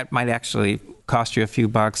 that might actually cost you a few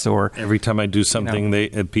bucks. Or every time I do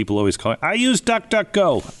something, people always call it, I use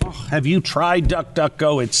DuckDuckGo. Oh, have you tried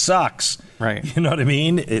DuckDuckGo? It sucks. Right. You know what I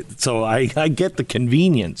mean? So I get the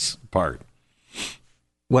convenience part.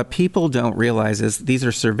 What people don't realize is these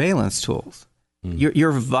are surveillance tools.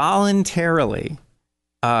 You're voluntarily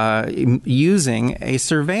using a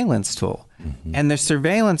surveillance tool. And the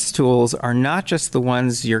surveillance tools are not just the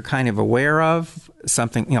ones you're kind of aware of.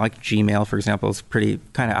 Something like Gmail, for example, is pretty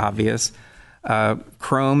kind of obvious.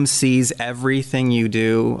 Chrome sees everything you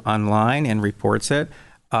do online and reports it.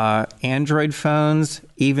 Android phones,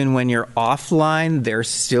 even when you're offline, they're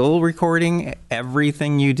still recording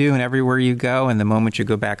everything you do and everywhere you go. And the moment you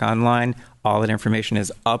go back online, all that information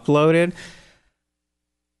is uploaded.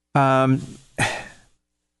 But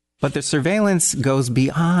the surveillance goes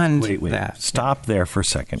beyond that. Stop there for a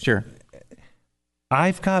second. Sure.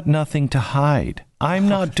 I've got nothing to hide. I'm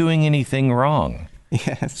not doing anything wrong.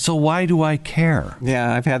 Yes. So why do I care?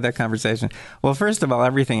 Yeah, I've had that conversation. Well, first of all,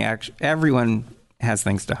 everyone has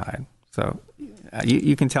things to hide. So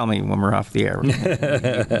you can tell me when we're off the air.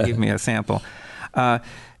 Give me a sample. But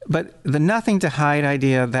the nothing to hide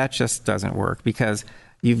idea, that just doesn't work, because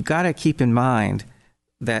you've got to keep in mind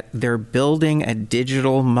that they're building a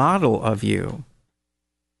digital model of you.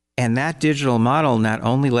 And that digital model not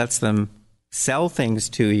only lets them sell things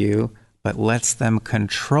to you, but lets them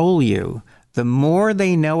control you. The more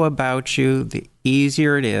they know about you, the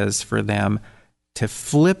easier it is for them to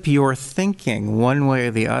flip your thinking one way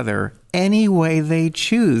or the other, any way they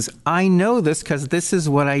choose. I know this because this is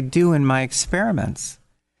what I do in my experiments.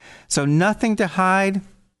 So nothing to hide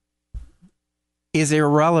is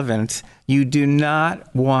irrelevant. You do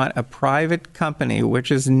not want a private company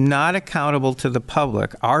which is not accountable to the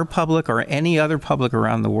public, our public or any other public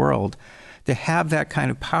around the world, to have that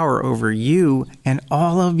kind of power over you and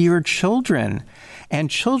all of your children. And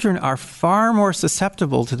children are far more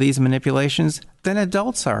susceptible to these manipulations than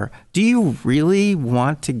adults are. Do you really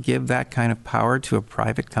want to give that kind of power to a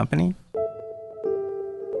private company?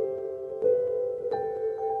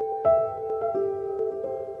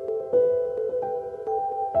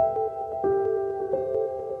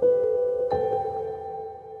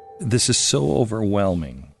 This is so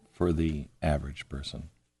overwhelming for the average person.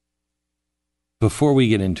 Before we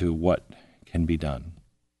get into what can be done,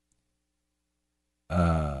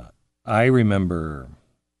 I remember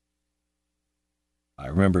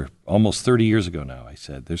almost 30 years ago now, I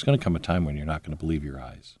said, there's going to come a time when you're not going to believe your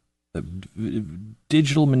eyes. The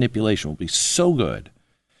digital manipulation will be so good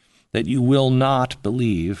that you will not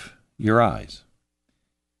believe your eyes.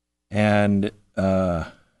 And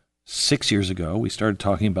 6 years ago, we started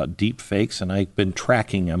talking about deep fakes, and I've been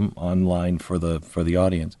tracking them online for the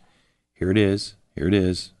audience. Here it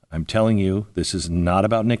is. I'm telling you, this is not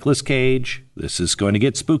about Nicolas Cage. This is going to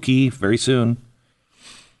get spooky very soon.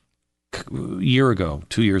 A year ago,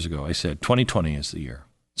 2 years ago, I said 2020 is the year.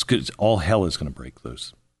 It's good. All hell is going to break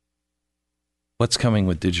loose. What's coming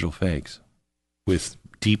with digital fakes, with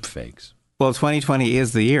deep fakes? Well, 2020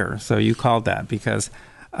 is the year, so you called that, because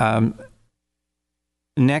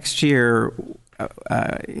next year,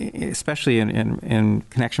 especially in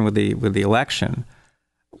connection with the election,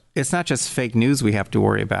 it's not just fake news we have to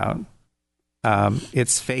worry about.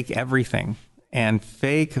 It's fake everything. And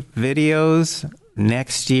fake videos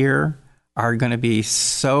next year are going to be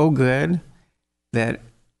so good that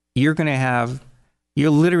you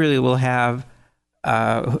literally will have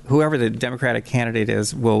whoever the Democratic candidate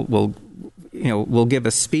is will give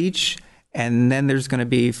a speech, and then there's going to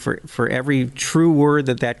be for every true word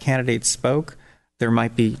that candidate spoke, there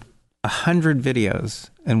might be 100 videos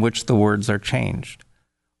in which the words are changed.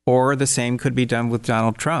 Or the same could be done with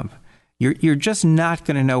Donald Trump. You're just not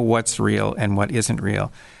going to know what's real and what isn't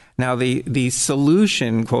real. Now, the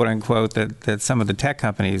solution, quote unquote, that some of the tech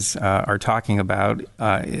companies are talking about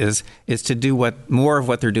is to do more of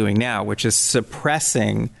what they're doing now, which is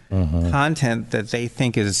suppressing content that they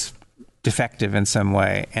think is defective in some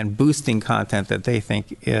way and boosting content that they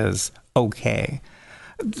think is okay.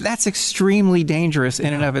 That's extremely dangerous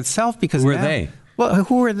in and of itself, because who are they? Well,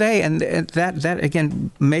 who are they? And that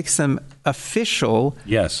again makes them official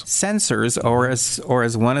censors, or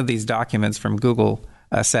as one of these documents from Google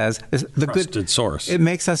says, the trusted source. It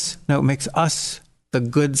makes us the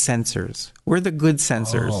good censors. We're the good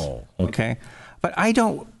censors. Oh, okay. But I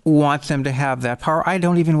don't want them to have that power. I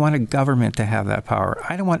don't even want a government to have that power.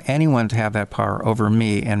 I don't want anyone to have that power over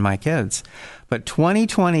me and my kids. But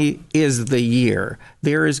 2020 is the year.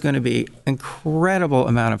 There is going to be incredible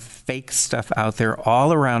amount of fake stuff out there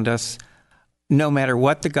all around us, no matter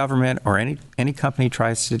what the government or any company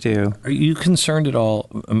tries to do. Are you concerned at all?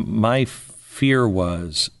 My fear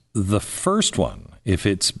was the first one, if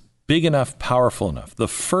it's big enough, powerful enough, the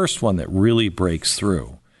first one that really breaks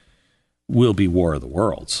through will be War of the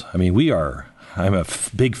Worlds. I mean, I'm a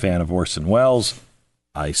big fan of Orson Welles.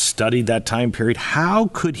 I studied that time period. How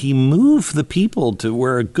could he move the people to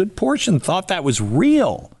where a good portion thought that was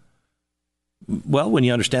real? Well, when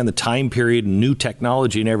you understand the time period and new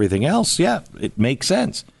technology and everything else, yeah, it makes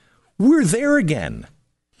sense. We're there again.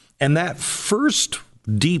 And that first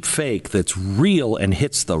deep fake that's real and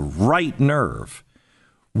hits the right nerve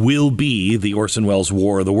will be the Orson Welles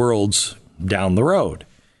War of the Worlds down the road.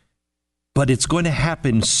 But it's going to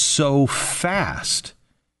happen so fast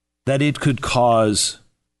that it could cause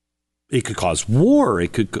war.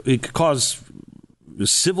 It could cause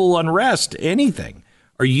civil unrest, anything.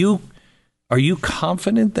 Are you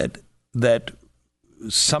confident that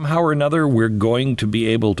somehow or another we're going to be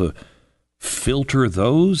able to filter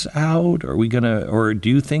those out? Or do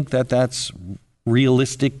you think that that's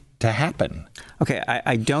realistic to happen? Okay,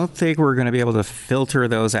 I don't think we're going to be able to filter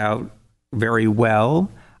those out very well.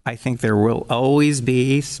 I think there will always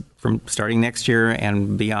be, from starting next year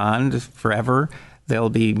and beyond forever, there'll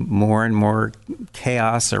be more and more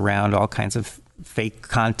chaos around all kinds of fake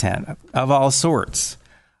content of all sorts.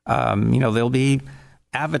 There'll be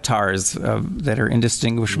avatars that are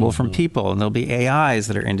indistinguishable from people, and there'll be AIs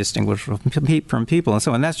that are indistinguishable from people, and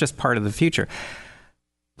so on. That's just part of the future.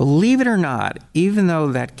 Believe it or not, even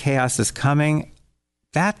though that chaos is coming,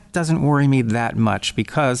 that doesn't worry me that much,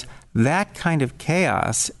 because that kind of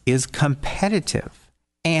chaos is competitive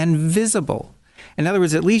and visible. In other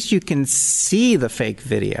words, at least you can see the fake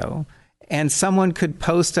video, and someone could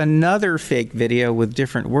post another fake video with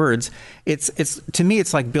different words. It's to me,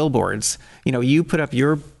 it's like billboards. You put up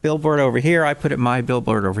your billboard over here, I put up my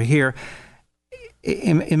billboard over here.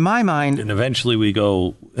 In my mind, and eventually we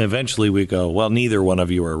go, well, neither one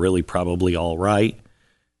of you are really probably all right,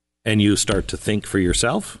 and you start to think for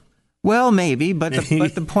yourself. Well, maybe, but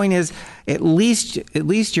the point is, at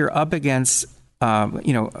least you're up against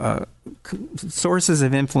sources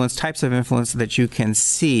of influence, types of influence that you can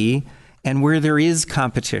see, and where there is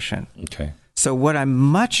competition. Okay. So what I'm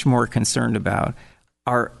much more concerned about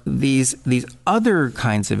are these other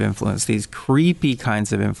kinds of influence, these creepy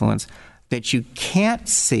kinds of influence that you can't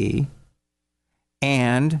see,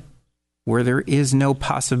 and where there is no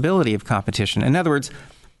possibility of competition. In other words,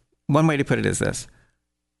 one way to put it is this.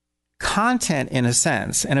 Content, in a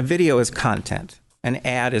sense, and a video is content. An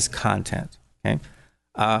ad is content. Okay?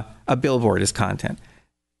 A billboard is content.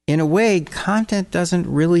 In a way, content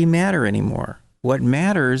doesn't really matter anymore. What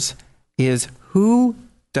matters is who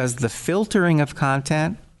does the filtering of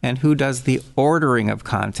content and who does the ordering of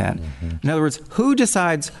content. Mm-hmm. In other words, who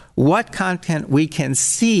decides what content we can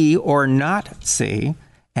see or not see,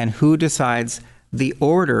 and who decides the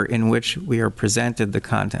order in which we are presented the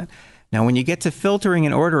content. Now, when you get to filtering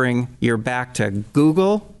and ordering, you're back to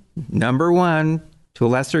Google, number one, to a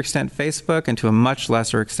lesser extent Facebook, and to a much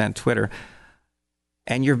lesser extent Twitter.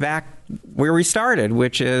 And you're back where we started,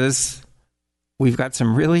 which is we've got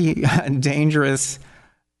some really dangerous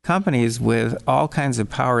companies with all kinds of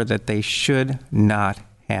power that they should not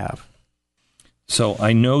have. So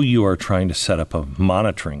I know you are trying to set up a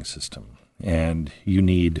monitoring system, and you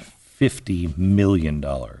need $50 million.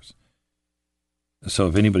 So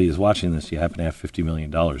if anybody is watching this, you happen to have $50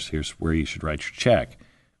 million, here's where you should write your check.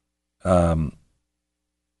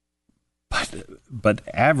 But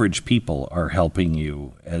average people are helping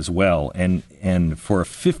you as well. And for a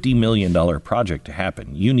 $50 million project to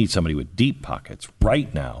happen, you need somebody with deep pockets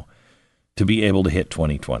right now to be able to hit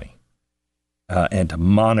 2020 and to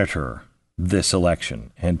monitor this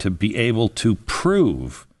election and to be able to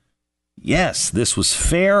prove, yes, this was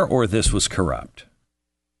fair or this was corrupt.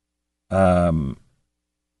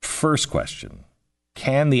 First question,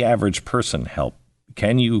 can the average person help?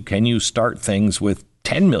 Can you start things with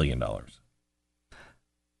 $10 million?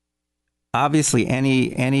 Obviously,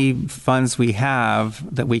 any funds we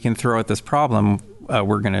have that we can throw at this problem,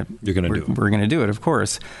 we're going to do it, of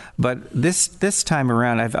course. But this time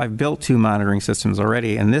around, I've built 2 monitoring systems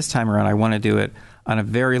already, and this time around, I want to do it on a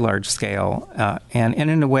very large scale and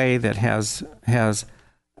in a way that has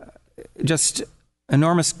just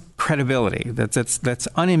enormous credibility. That's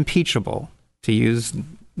unimpeachable, to use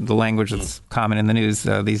the language that's common in the news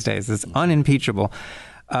these days. It's unimpeachable.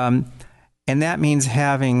 And that means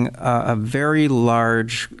having a very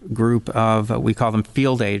large group of, we call them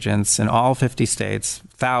field agents in all 50 states,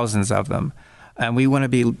 thousands of them. And we want to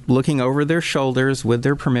be looking over their shoulders with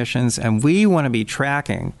their permissions, and we want to be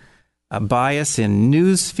tracking bias in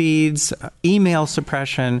news feeds, email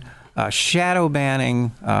suppression, shadow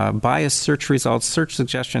banning, biased search results, search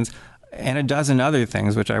suggestions, and a dozen other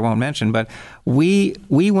things, which I won't mention. But we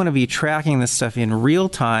want to be tracking this stuff in real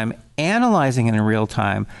time, analyzing it in real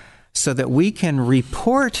time, so that we can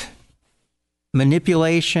report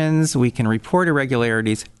manipulations, we can report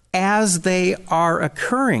irregularities as they are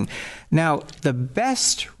occurring. Now, the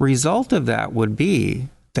best result of that would be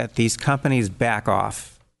that these companies back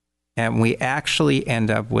off and we actually end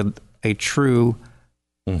up with a true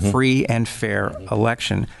free and fair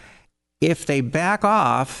election. If they back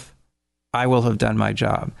off, I will have done my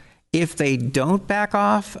job. If they don't back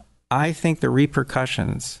off, I think the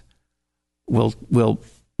repercussions will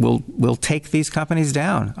take these companies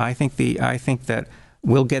down. I think that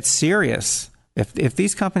we'll get serious. If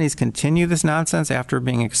these companies continue this nonsense after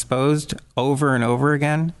being exposed over and over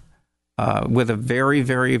again, with a very,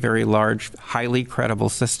 very, very large, highly credible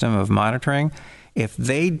system of monitoring, if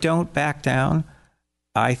they don't back down,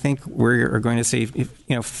 I think we're going to see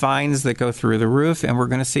fines that go through the roof, and we're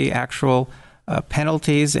going to see actual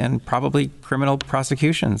penalties and probably criminal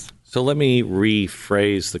prosecutions. So let me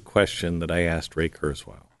rephrase the question that I asked Ray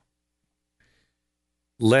Kurzweil.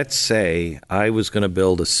 Let's say I was going to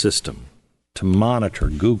build a system to monitor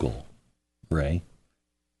Google, Ray,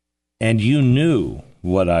 and you knew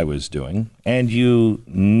what I was doing, and you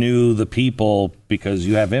knew the people because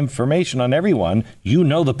you have information on everyone. You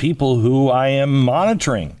know the people who I am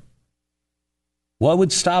monitoring. What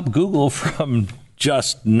would stop Google from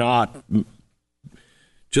just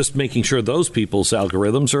making sure those people's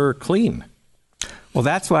algorithms are clean? Well,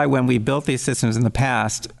 that's why when we built these systems in the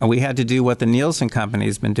past, we had to do what the Nielsen company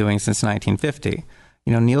has been doing since 1950.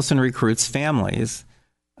 Nielsen recruits families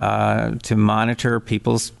to monitor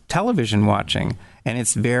people's television watching. And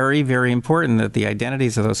it's very, very important that the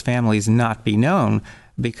identities of those families not be known,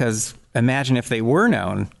 because imagine if they were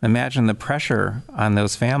known. Imagine the pressure on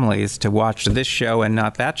those families to watch this show and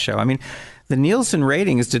not that show. I mean, the Nielsen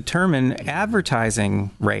ratings determine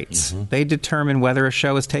advertising rates. Mm-hmm. They determine whether a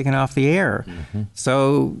show is taken off the air. Mm-hmm.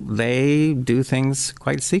 So they do things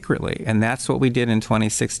quite secretly. And that's what we did in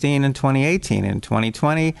 2016 and 2018. In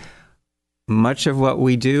 2020, much of what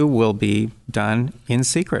we do will be done in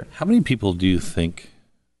secret. How many people do you think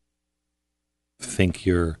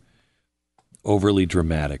you're overly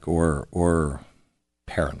dramatic or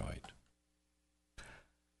paranoid?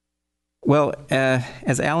 Well,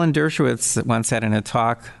 as Alan Dershowitz once said in a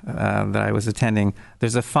talk that I was attending,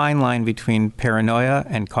 there's a fine line between paranoia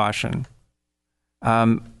and caution.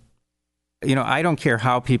 I don't care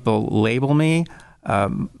how people label me.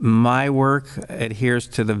 My work adheres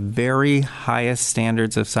to the very highest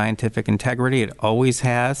standards of scientific integrity. It always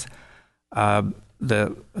has.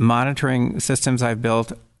 The monitoring systems I've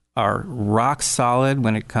built are rock solid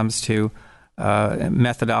when it comes to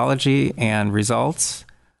methodology and results.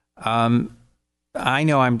 I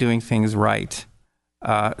know I'm doing things right.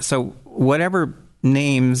 So whatever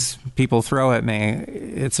names people throw at me,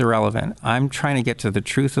 it's irrelevant. I'm trying to get to the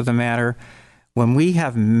truth of the matter. When we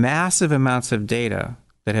have massive amounts of data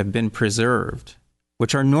that have been preserved,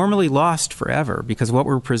 which are normally lost forever, because what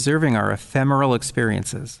we're preserving are ephemeral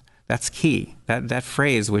experiences. That's key. That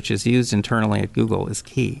phrase, which is used internally at Google, is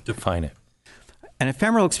key. Define it. An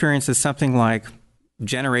ephemeral experience is something like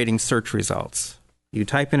generating search results. You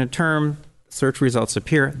type in a term, search results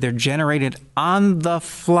appear. They're generated on the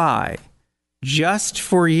fly, just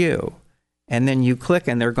for you. And then you click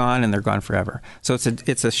and they're gone forever. So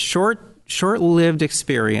it's a short-lived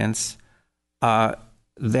experience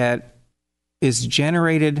that is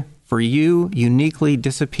generated for you, uniquely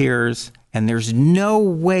disappears, and there's no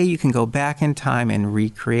way you can go back in time and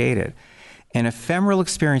recreate it. And ephemeral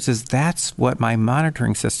experiences, that's what my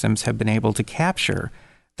monitoring systems have been able to capture.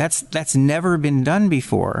 That's never been done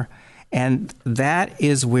before. And that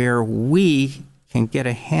is where we can get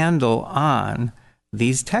a handle on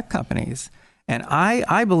these tech companies. And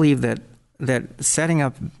I believe that setting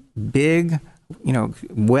up big,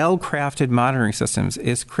 well-crafted monitoring systems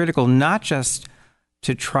is critical, not just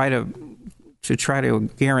to try to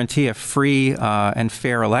guarantee a free and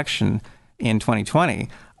fair election in 2020.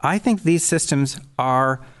 I think these systems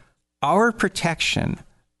are our protection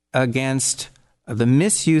against the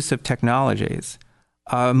misuse of technologies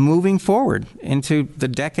moving forward into the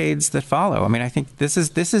decades that follow. I mean, I think this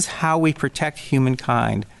is how we protect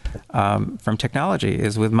humankind from technology,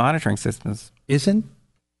 is with monitoring systems.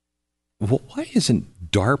 Why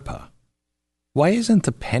isn't DARPA? Why isn't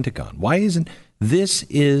the Pentagon? Why isn't this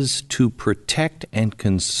is to protect and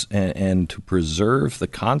to preserve the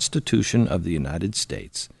Constitution of the United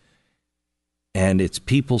States and its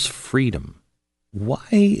people's freedom? Why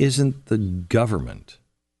isn't the government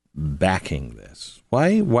backing this?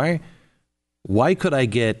 Why could I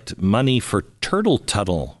get money for turtle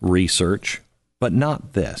tuttle research, but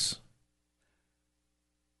not this?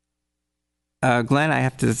 Glenn, I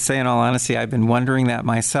have to say, in all honesty, I've been wondering that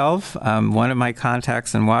myself. One of my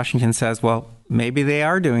contacts in Washington says, well, maybe they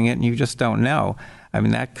are doing it and you just don't know. I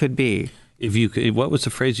mean, that could be. What was the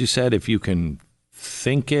phrase you said? If you can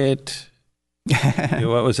think it,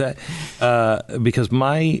 what was that? Because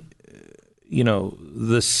the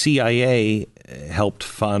CIA helped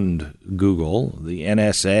fund Google, the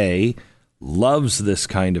NSA loves this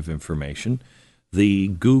kind of information. The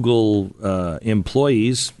Google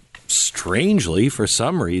employees, strangely, for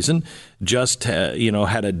some reason, just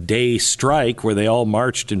had a day strike where they all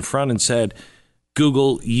marched in front and said,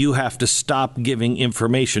 Google, you have to stop giving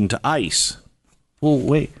information to ICE. Well,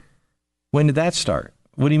 wait, when did that start?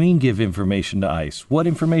 What do you mean give information to ICE? What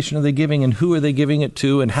information are they giving, and who are they giving it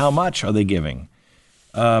to, and how much are they giving?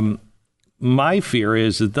 My fear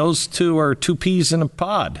is that those two are two peas in a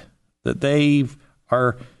pod, that they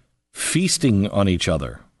are feasting on each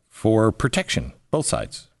other for protection, both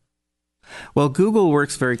sides. Well, Google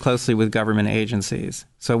works very closely with government agencies.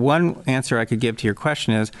 So one answer I could give to your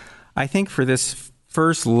question is, I think for this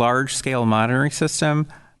first large-scale monitoring system,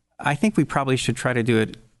 I think we probably should try to do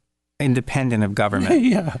it independent of government.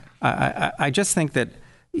 Yeah. I just think that,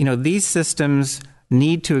 these systems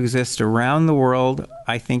need to exist around the world.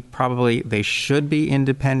 I think probably they should be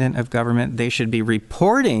independent of government. They should be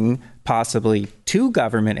reporting possibly to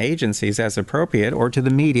government agencies as appropriate, or to the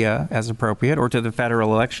media as appropriate, or to the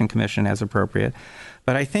Federal Election Commission as appropriate.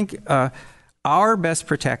 But I think our best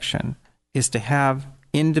protection is to have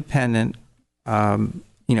independent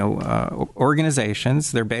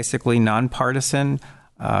organizations. They're basically nonpartisan,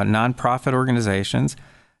 nonprofit organizations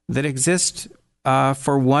that exist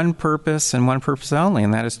for one purpose and one purpose only,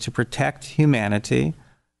 and that is to protect humanity,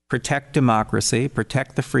 protect democracy,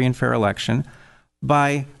 protect the free and fair election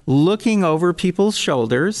by looking over people's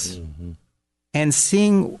shoulders and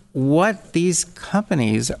seeing what these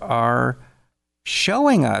companies are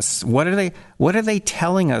showing us. What are they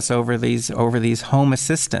telling us over these home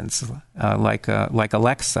assistants like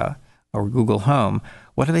Alexa or Google Home?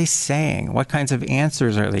 What are they saying? What kinds of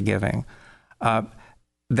answers are they giving?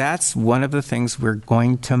 That's one of the things we're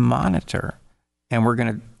going to monitor, and we're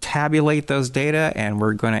going to tabulate those data, and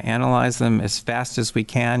we're going to analyze them as fast as we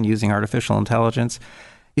can using artificial intelligence.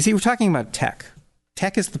 You see, we're talking about tech.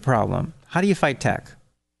 Tech is the problem. How do you fight tech?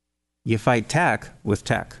 You fight tech with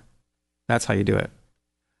tech. That's how you do it.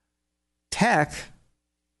 Tech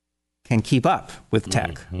can keep up with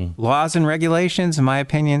tech. Laws and regulations, in my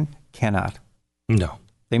opinion, cannot. No.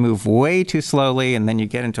 They move way too slowly, and then you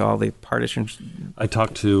get into all the partitions. I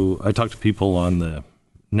talked to people on the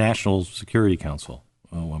National Security Council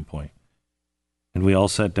at one point, and we all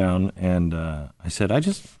sat down, and I said, I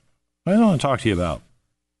want to talk to you about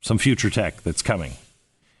some future tech that's coming.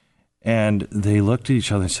 And they looked at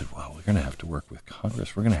each other and said, well, we're going to have to work with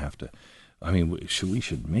Congress. We're going to have to, we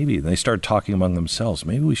should maybe. And they started talking among themselves.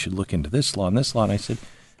 Maybe we should look into this law and this law. And I said,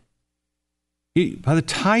 by the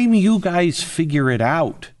time you guys figure it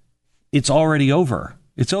out, it's already over.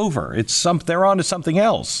 It's over. They're on to something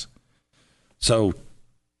else. So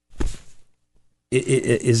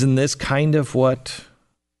isn't this kind of what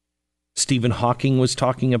Stephen Hawking was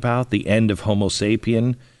talking about, the end of Homo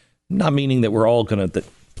sapien? Not meaning that we're all going to,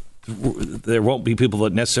 there won't be people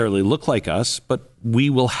that necessarily look like us, but we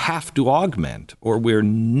will have to augment, or we're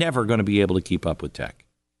never going to be able to keep up with tech.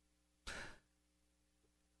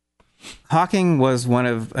 Hawking was one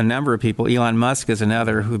of a number of people. Elon Musk is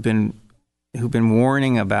another who've been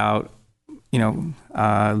warning about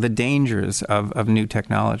the dangers of new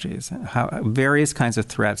technologies, various kinds of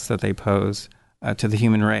threats that they pose to the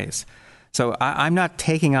human race. So I'm not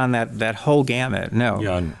taking on that whole gamut, no.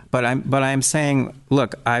 Yeah. But I'm saying,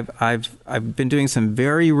 look, I've been doing some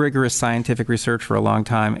very rigorous scientific research for a long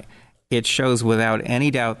time. It shows without any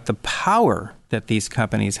doubt the power that these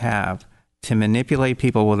companies have to manipulate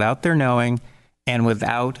people without their knowing and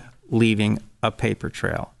without leaving a paper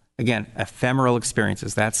trail. Again, ephemeral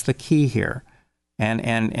experiences. That's the key here.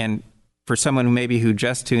 And for someone who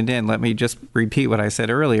just tuned in, let me just repeat what I said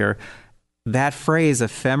earlier. That phrase,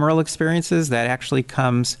 ephemeral experiences, that actually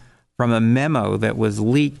comes from a memo that was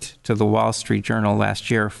leaked to the Wall Street Journal last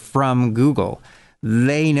year from Google.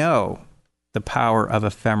 They know the power of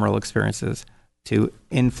ephemeral experiences to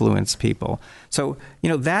influence people. So,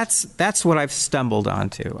 that's what I've stumbled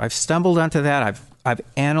onto. I've stumbled onto that. I've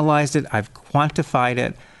analyzed it. I've quantified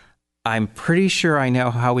it. I'm pretty sure I know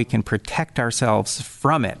how we can protect ourselves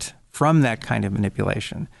from it, from that kind of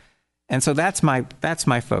manipulation. And so that's my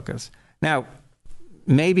focus. Now,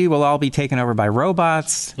 maybe we'll all be taken over by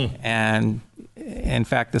robots, and in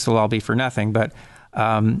fact, this will all be for nothing. But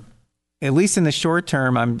at least in the short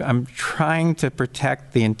term, I'm trying to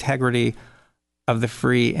protect the integrity of the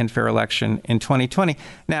free and fair election in 2020.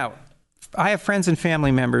 Now, I have friends and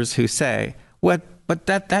family members who say, but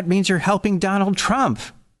that means you're helping Donald Trump.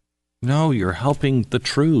 No, you're helping the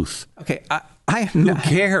truth. Okay, who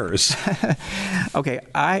cares? Okay,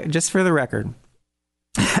 just for the record,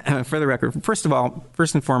 first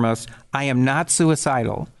and foremost, I am not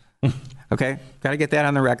suicidal. Okay, got to get that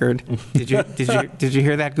on the record. Did you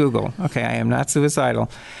hear that, Google? Okay, I am not suicidal.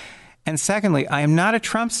 And secondly, I am not a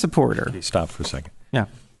Trump supporter. Okay, stop for a second. Yeah.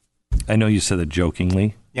 I know you said that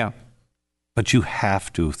jokingly. Yeah. But you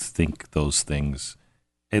have to think those things,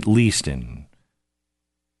 at least in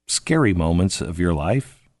scary moments of your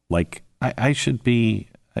life. Like, I should be,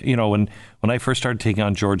 when I first started taking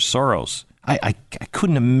on George Soros, I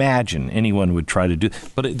couldn't imagine anyone would try to do.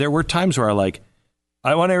 But there were times where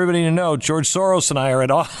I want everybody to know George Soros and I are at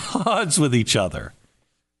odds with each other.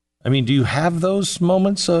 I mean, do you have those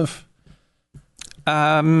moments of?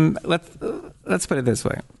 Let's put it this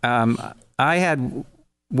way. I had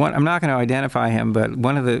one. I'm not going to identify him, but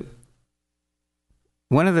one of the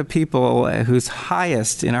people who's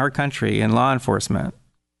highest in our country in law enforcement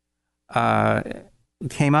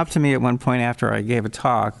came up to me at one point after I gave a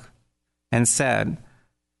talk and said.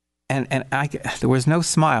 And there was no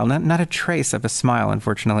smile, not a trace of a smile,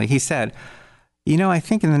 unfortunately. He said, I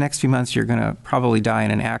think in the next few months you're going to probably die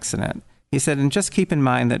in an accident. He said, and just keep in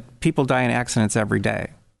mind that people die in accidents every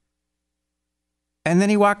day. And then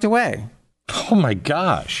he walked away. Oh, my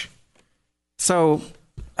gosh. So,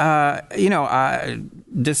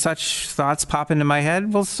 do such thoughts pop into my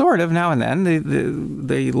head? Well, sort of now and then.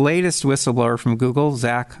 The latest whistleblower from Google,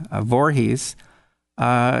 Zach Voorhees,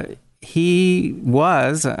 he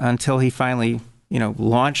was, until he finally,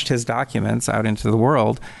 launched his documents out into the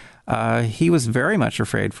world, he was very much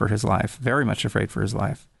afraid for his life,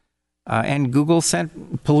 and Google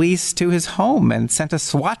sent police to his home and sent a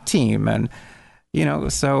SWAT team. And,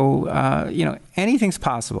 anything's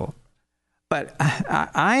possible. But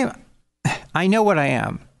I know what I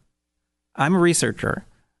am. I'm a researcher.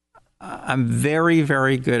 I'm very,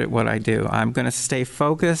 very good at what I do. I'm going to stay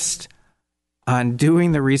focused on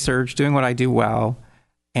doing the research, doing what I do well,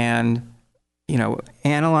 and,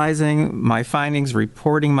 analyzing my findings,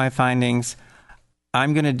 reporting my findings.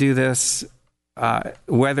 I'm going to do this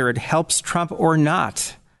whether it helps Trump or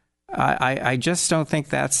not. I just don't think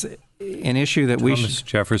that's an issue that we should. Thomas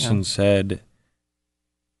Jefferson said,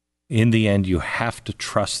 in the end, you have to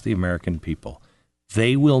trust the American people.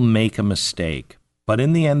 They will make a mistake, but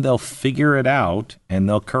in the end, they'll figure it out and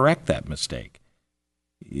they'll correct that mistake.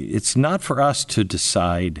 It's not for us to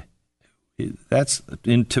decide.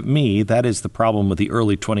 To me, that is the problem with the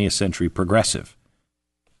early 20th century progressive.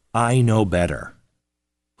 I know better.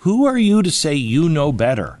 Who are you to say you know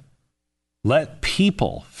better? Let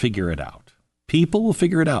people figure it out. People will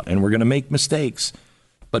figure it out, and we're going to make mistakes,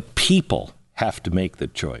 but people have to make the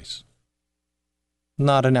choice.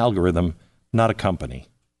 Not an algorithm, not a company,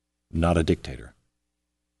 not a dictator.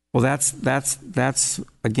 Well, that's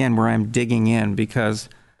again where I'm digging in, because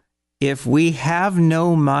if we have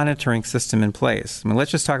no monitoring system in place,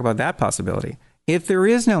 let's just talk about that possibility. If there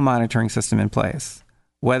is no monitoring system in place,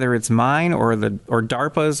 whether it's mine or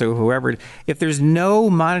DARPA's or whoever, if there's no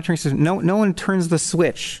monitoring system, no one turns the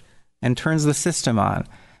switch and turns the system on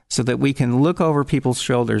so that we can look over people's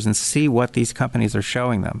shoulders and see what these companies are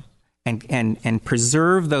showing them and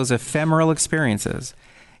preserve those ephemeral experiences.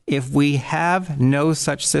 If we have no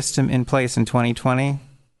such system in place in 2020,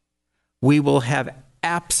 we will have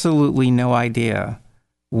absolutely no idea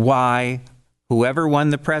why whoever won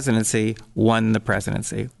the presidency.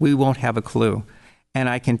 We won't have a clue. And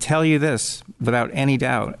I can tell you this without any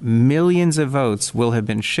doubt, millions of votes will have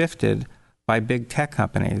been shifted by big tech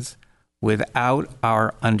companies without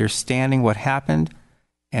our understanding what happened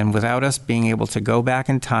and without us being able to go back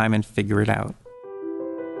in time and figure it out.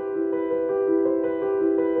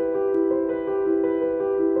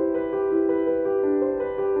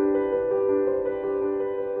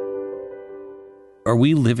 Are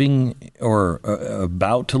we living or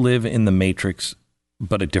about to live in the Matrix,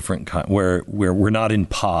 but a different kind, where we're not in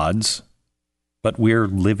pods, but we're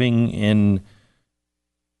living in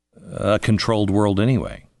a controlled world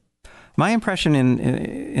anyway? My impression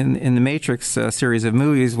in the Matrix series of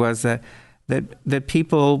movies was that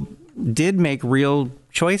people did make real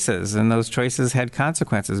choices, and those choices had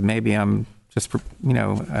consequences. Maybe I'm just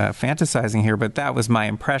fantasizing here, but that was my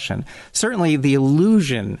impression. Certainly, the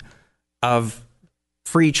illusion of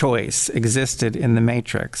free choice existed in the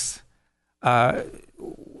Matrix. Was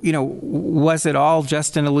it all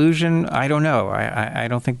just an illusion? I don't know. I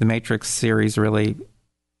don't think the Matrix series really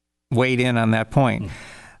weighed in on that point.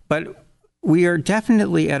 But we are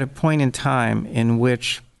definitely at a point in time in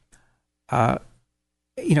which, as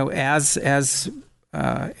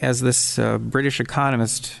this British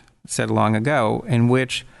economist said long ago, in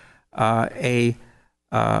which an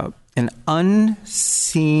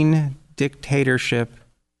unseen dictatorship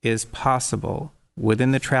is possible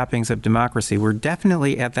within the trappings of democracy. We're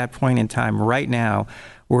definitely at that point in time right now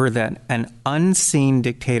were that an unseen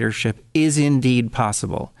dictatorship is indeed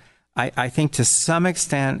possible. I think to some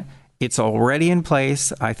extent it's already in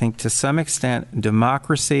place. I think to some extent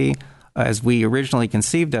democracy, as we originally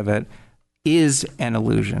conceived of it, is an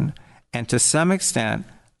illusion. And to some extent,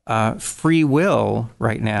 free will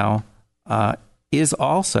right now is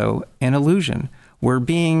also an illusion. We're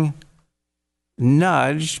being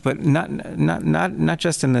nudged, but not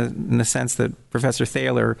just in the sense that Professor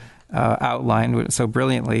Thaler outlined so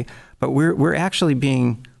brilliantly, but we're actually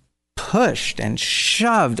being pushed and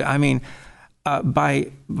shoved. I mean,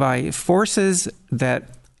 by forces that,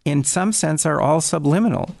 in some sense, are all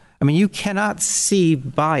subliminal. I mean, you cannot see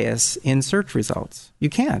bias in search results. You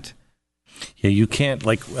can't. Yeah, you can't.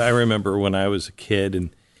 Like, I remember when I was a kid, and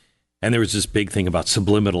there was this big thing about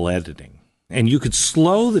subliminal editing. And you could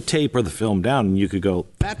slow the tape or the film down, and you could go,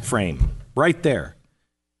 that frame, right there.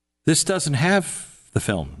 This doesn't have the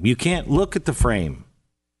film. You can't look at the frame.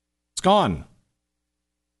 It's gone.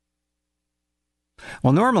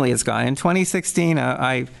 Well, normally it's gone. In 2016,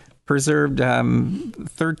 I preserved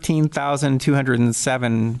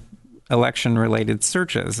 13,207 election-related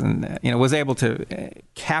searches, and was able to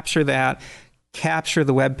capture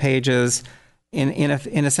the web pages, in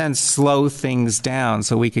a sense, slow things down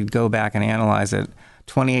so we could go back and analyze it.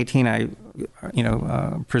 2018, I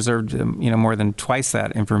preserved more than twice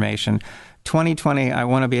that information. 2020, I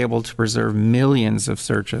want to be able to preserve millions of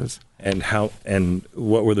searches. And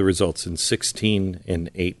what were the results in 16 and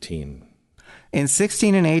 18? In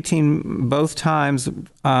 16 and 18, both times,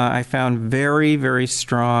 I found very, very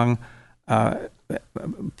strong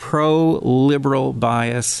pro-liberal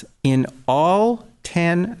bias in all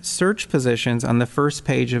 10 search positions on the first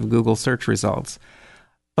page of Google search results,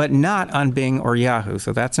 but not on Bing or Yahoo.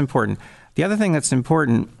 So that's important. The other thing that's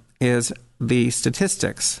important is the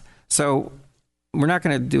statistics. So we're not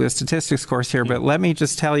going to do a statistics course here, but let me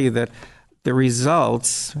just tell you that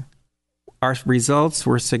our results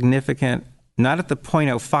were significant, not at the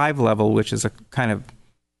 0.05 level, which is a kind of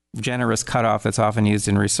generous cutoff that's often used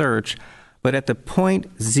in research, but at the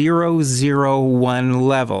 0.001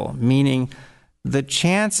 level, meaning the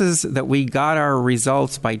chances that we got our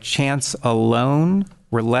results by chance alone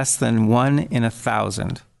were less than 1 in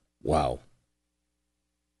 1,000. Wow.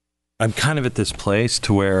 I'm kind of at this place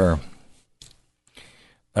to where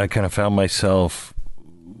I kind of found myself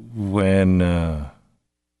when I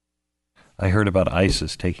heard about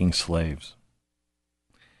ISIS taking slaves.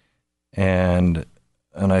 And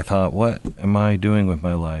I thought, what am I doing with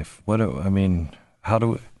my life? How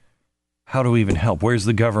do we even help? Where's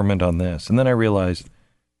the government on this? And then I realized,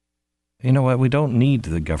 you know what? We don't need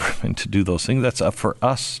the government to do those things. That's up for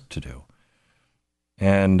us to do.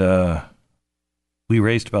 And we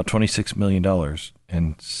raised about $26 million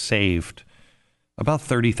and saved about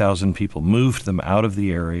 30,000 people, moved them out of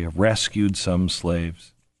the area, rescued some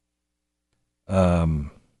slaves.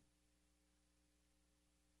 And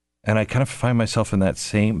I kind of find myself in that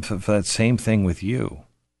same thing with you.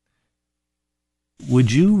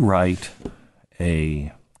 Would you write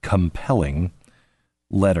a compelling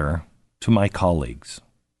letter to my colleagues?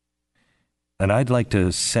 And I'd like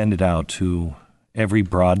to send it out to every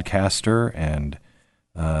broadcaster and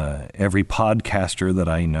every podcaster that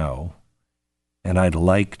I know. And I'd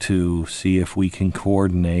like to see if we can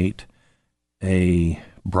coordinate a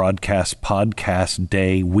podcast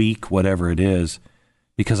day, week, whatever it is,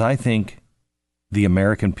 because I think the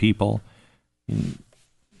American people,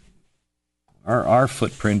 our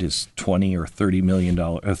footprint is 20 or $30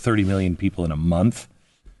 million, 30 million people in a month.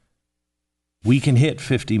 We can hit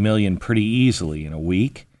 50 million pretty easily in a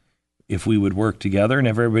week if we would work together and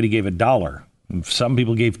if everybody gave $1. If some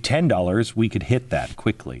people gave $10, we could hit that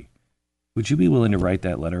quickly. Would you be willing to write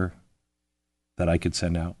that letter that I could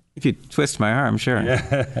send out? If you twist my arm, sure.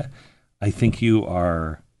 Yeah. I think you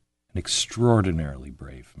are an extraordinarily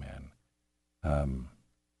brave man.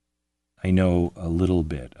 I know a little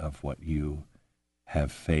bit of what you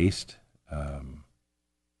have faced,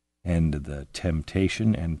 and the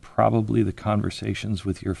temptation and probably the conversations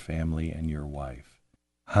with your family and your wife.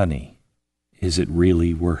 Honey, is it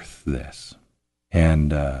really worth this?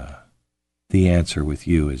 And the answer with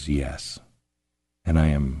you is yes. And I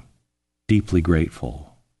am deeply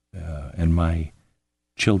grateful, and my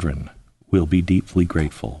children will be deeply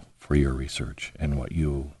grateful for your research and what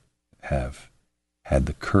you have had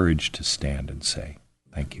the courage to stand and say.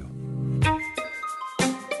 Thank you.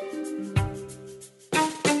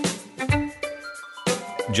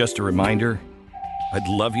 Just a reminder, I'd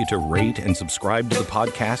love you to rate and subscribe to the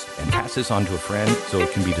podcast and pass this on to a friend so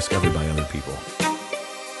it can be discovered by other people.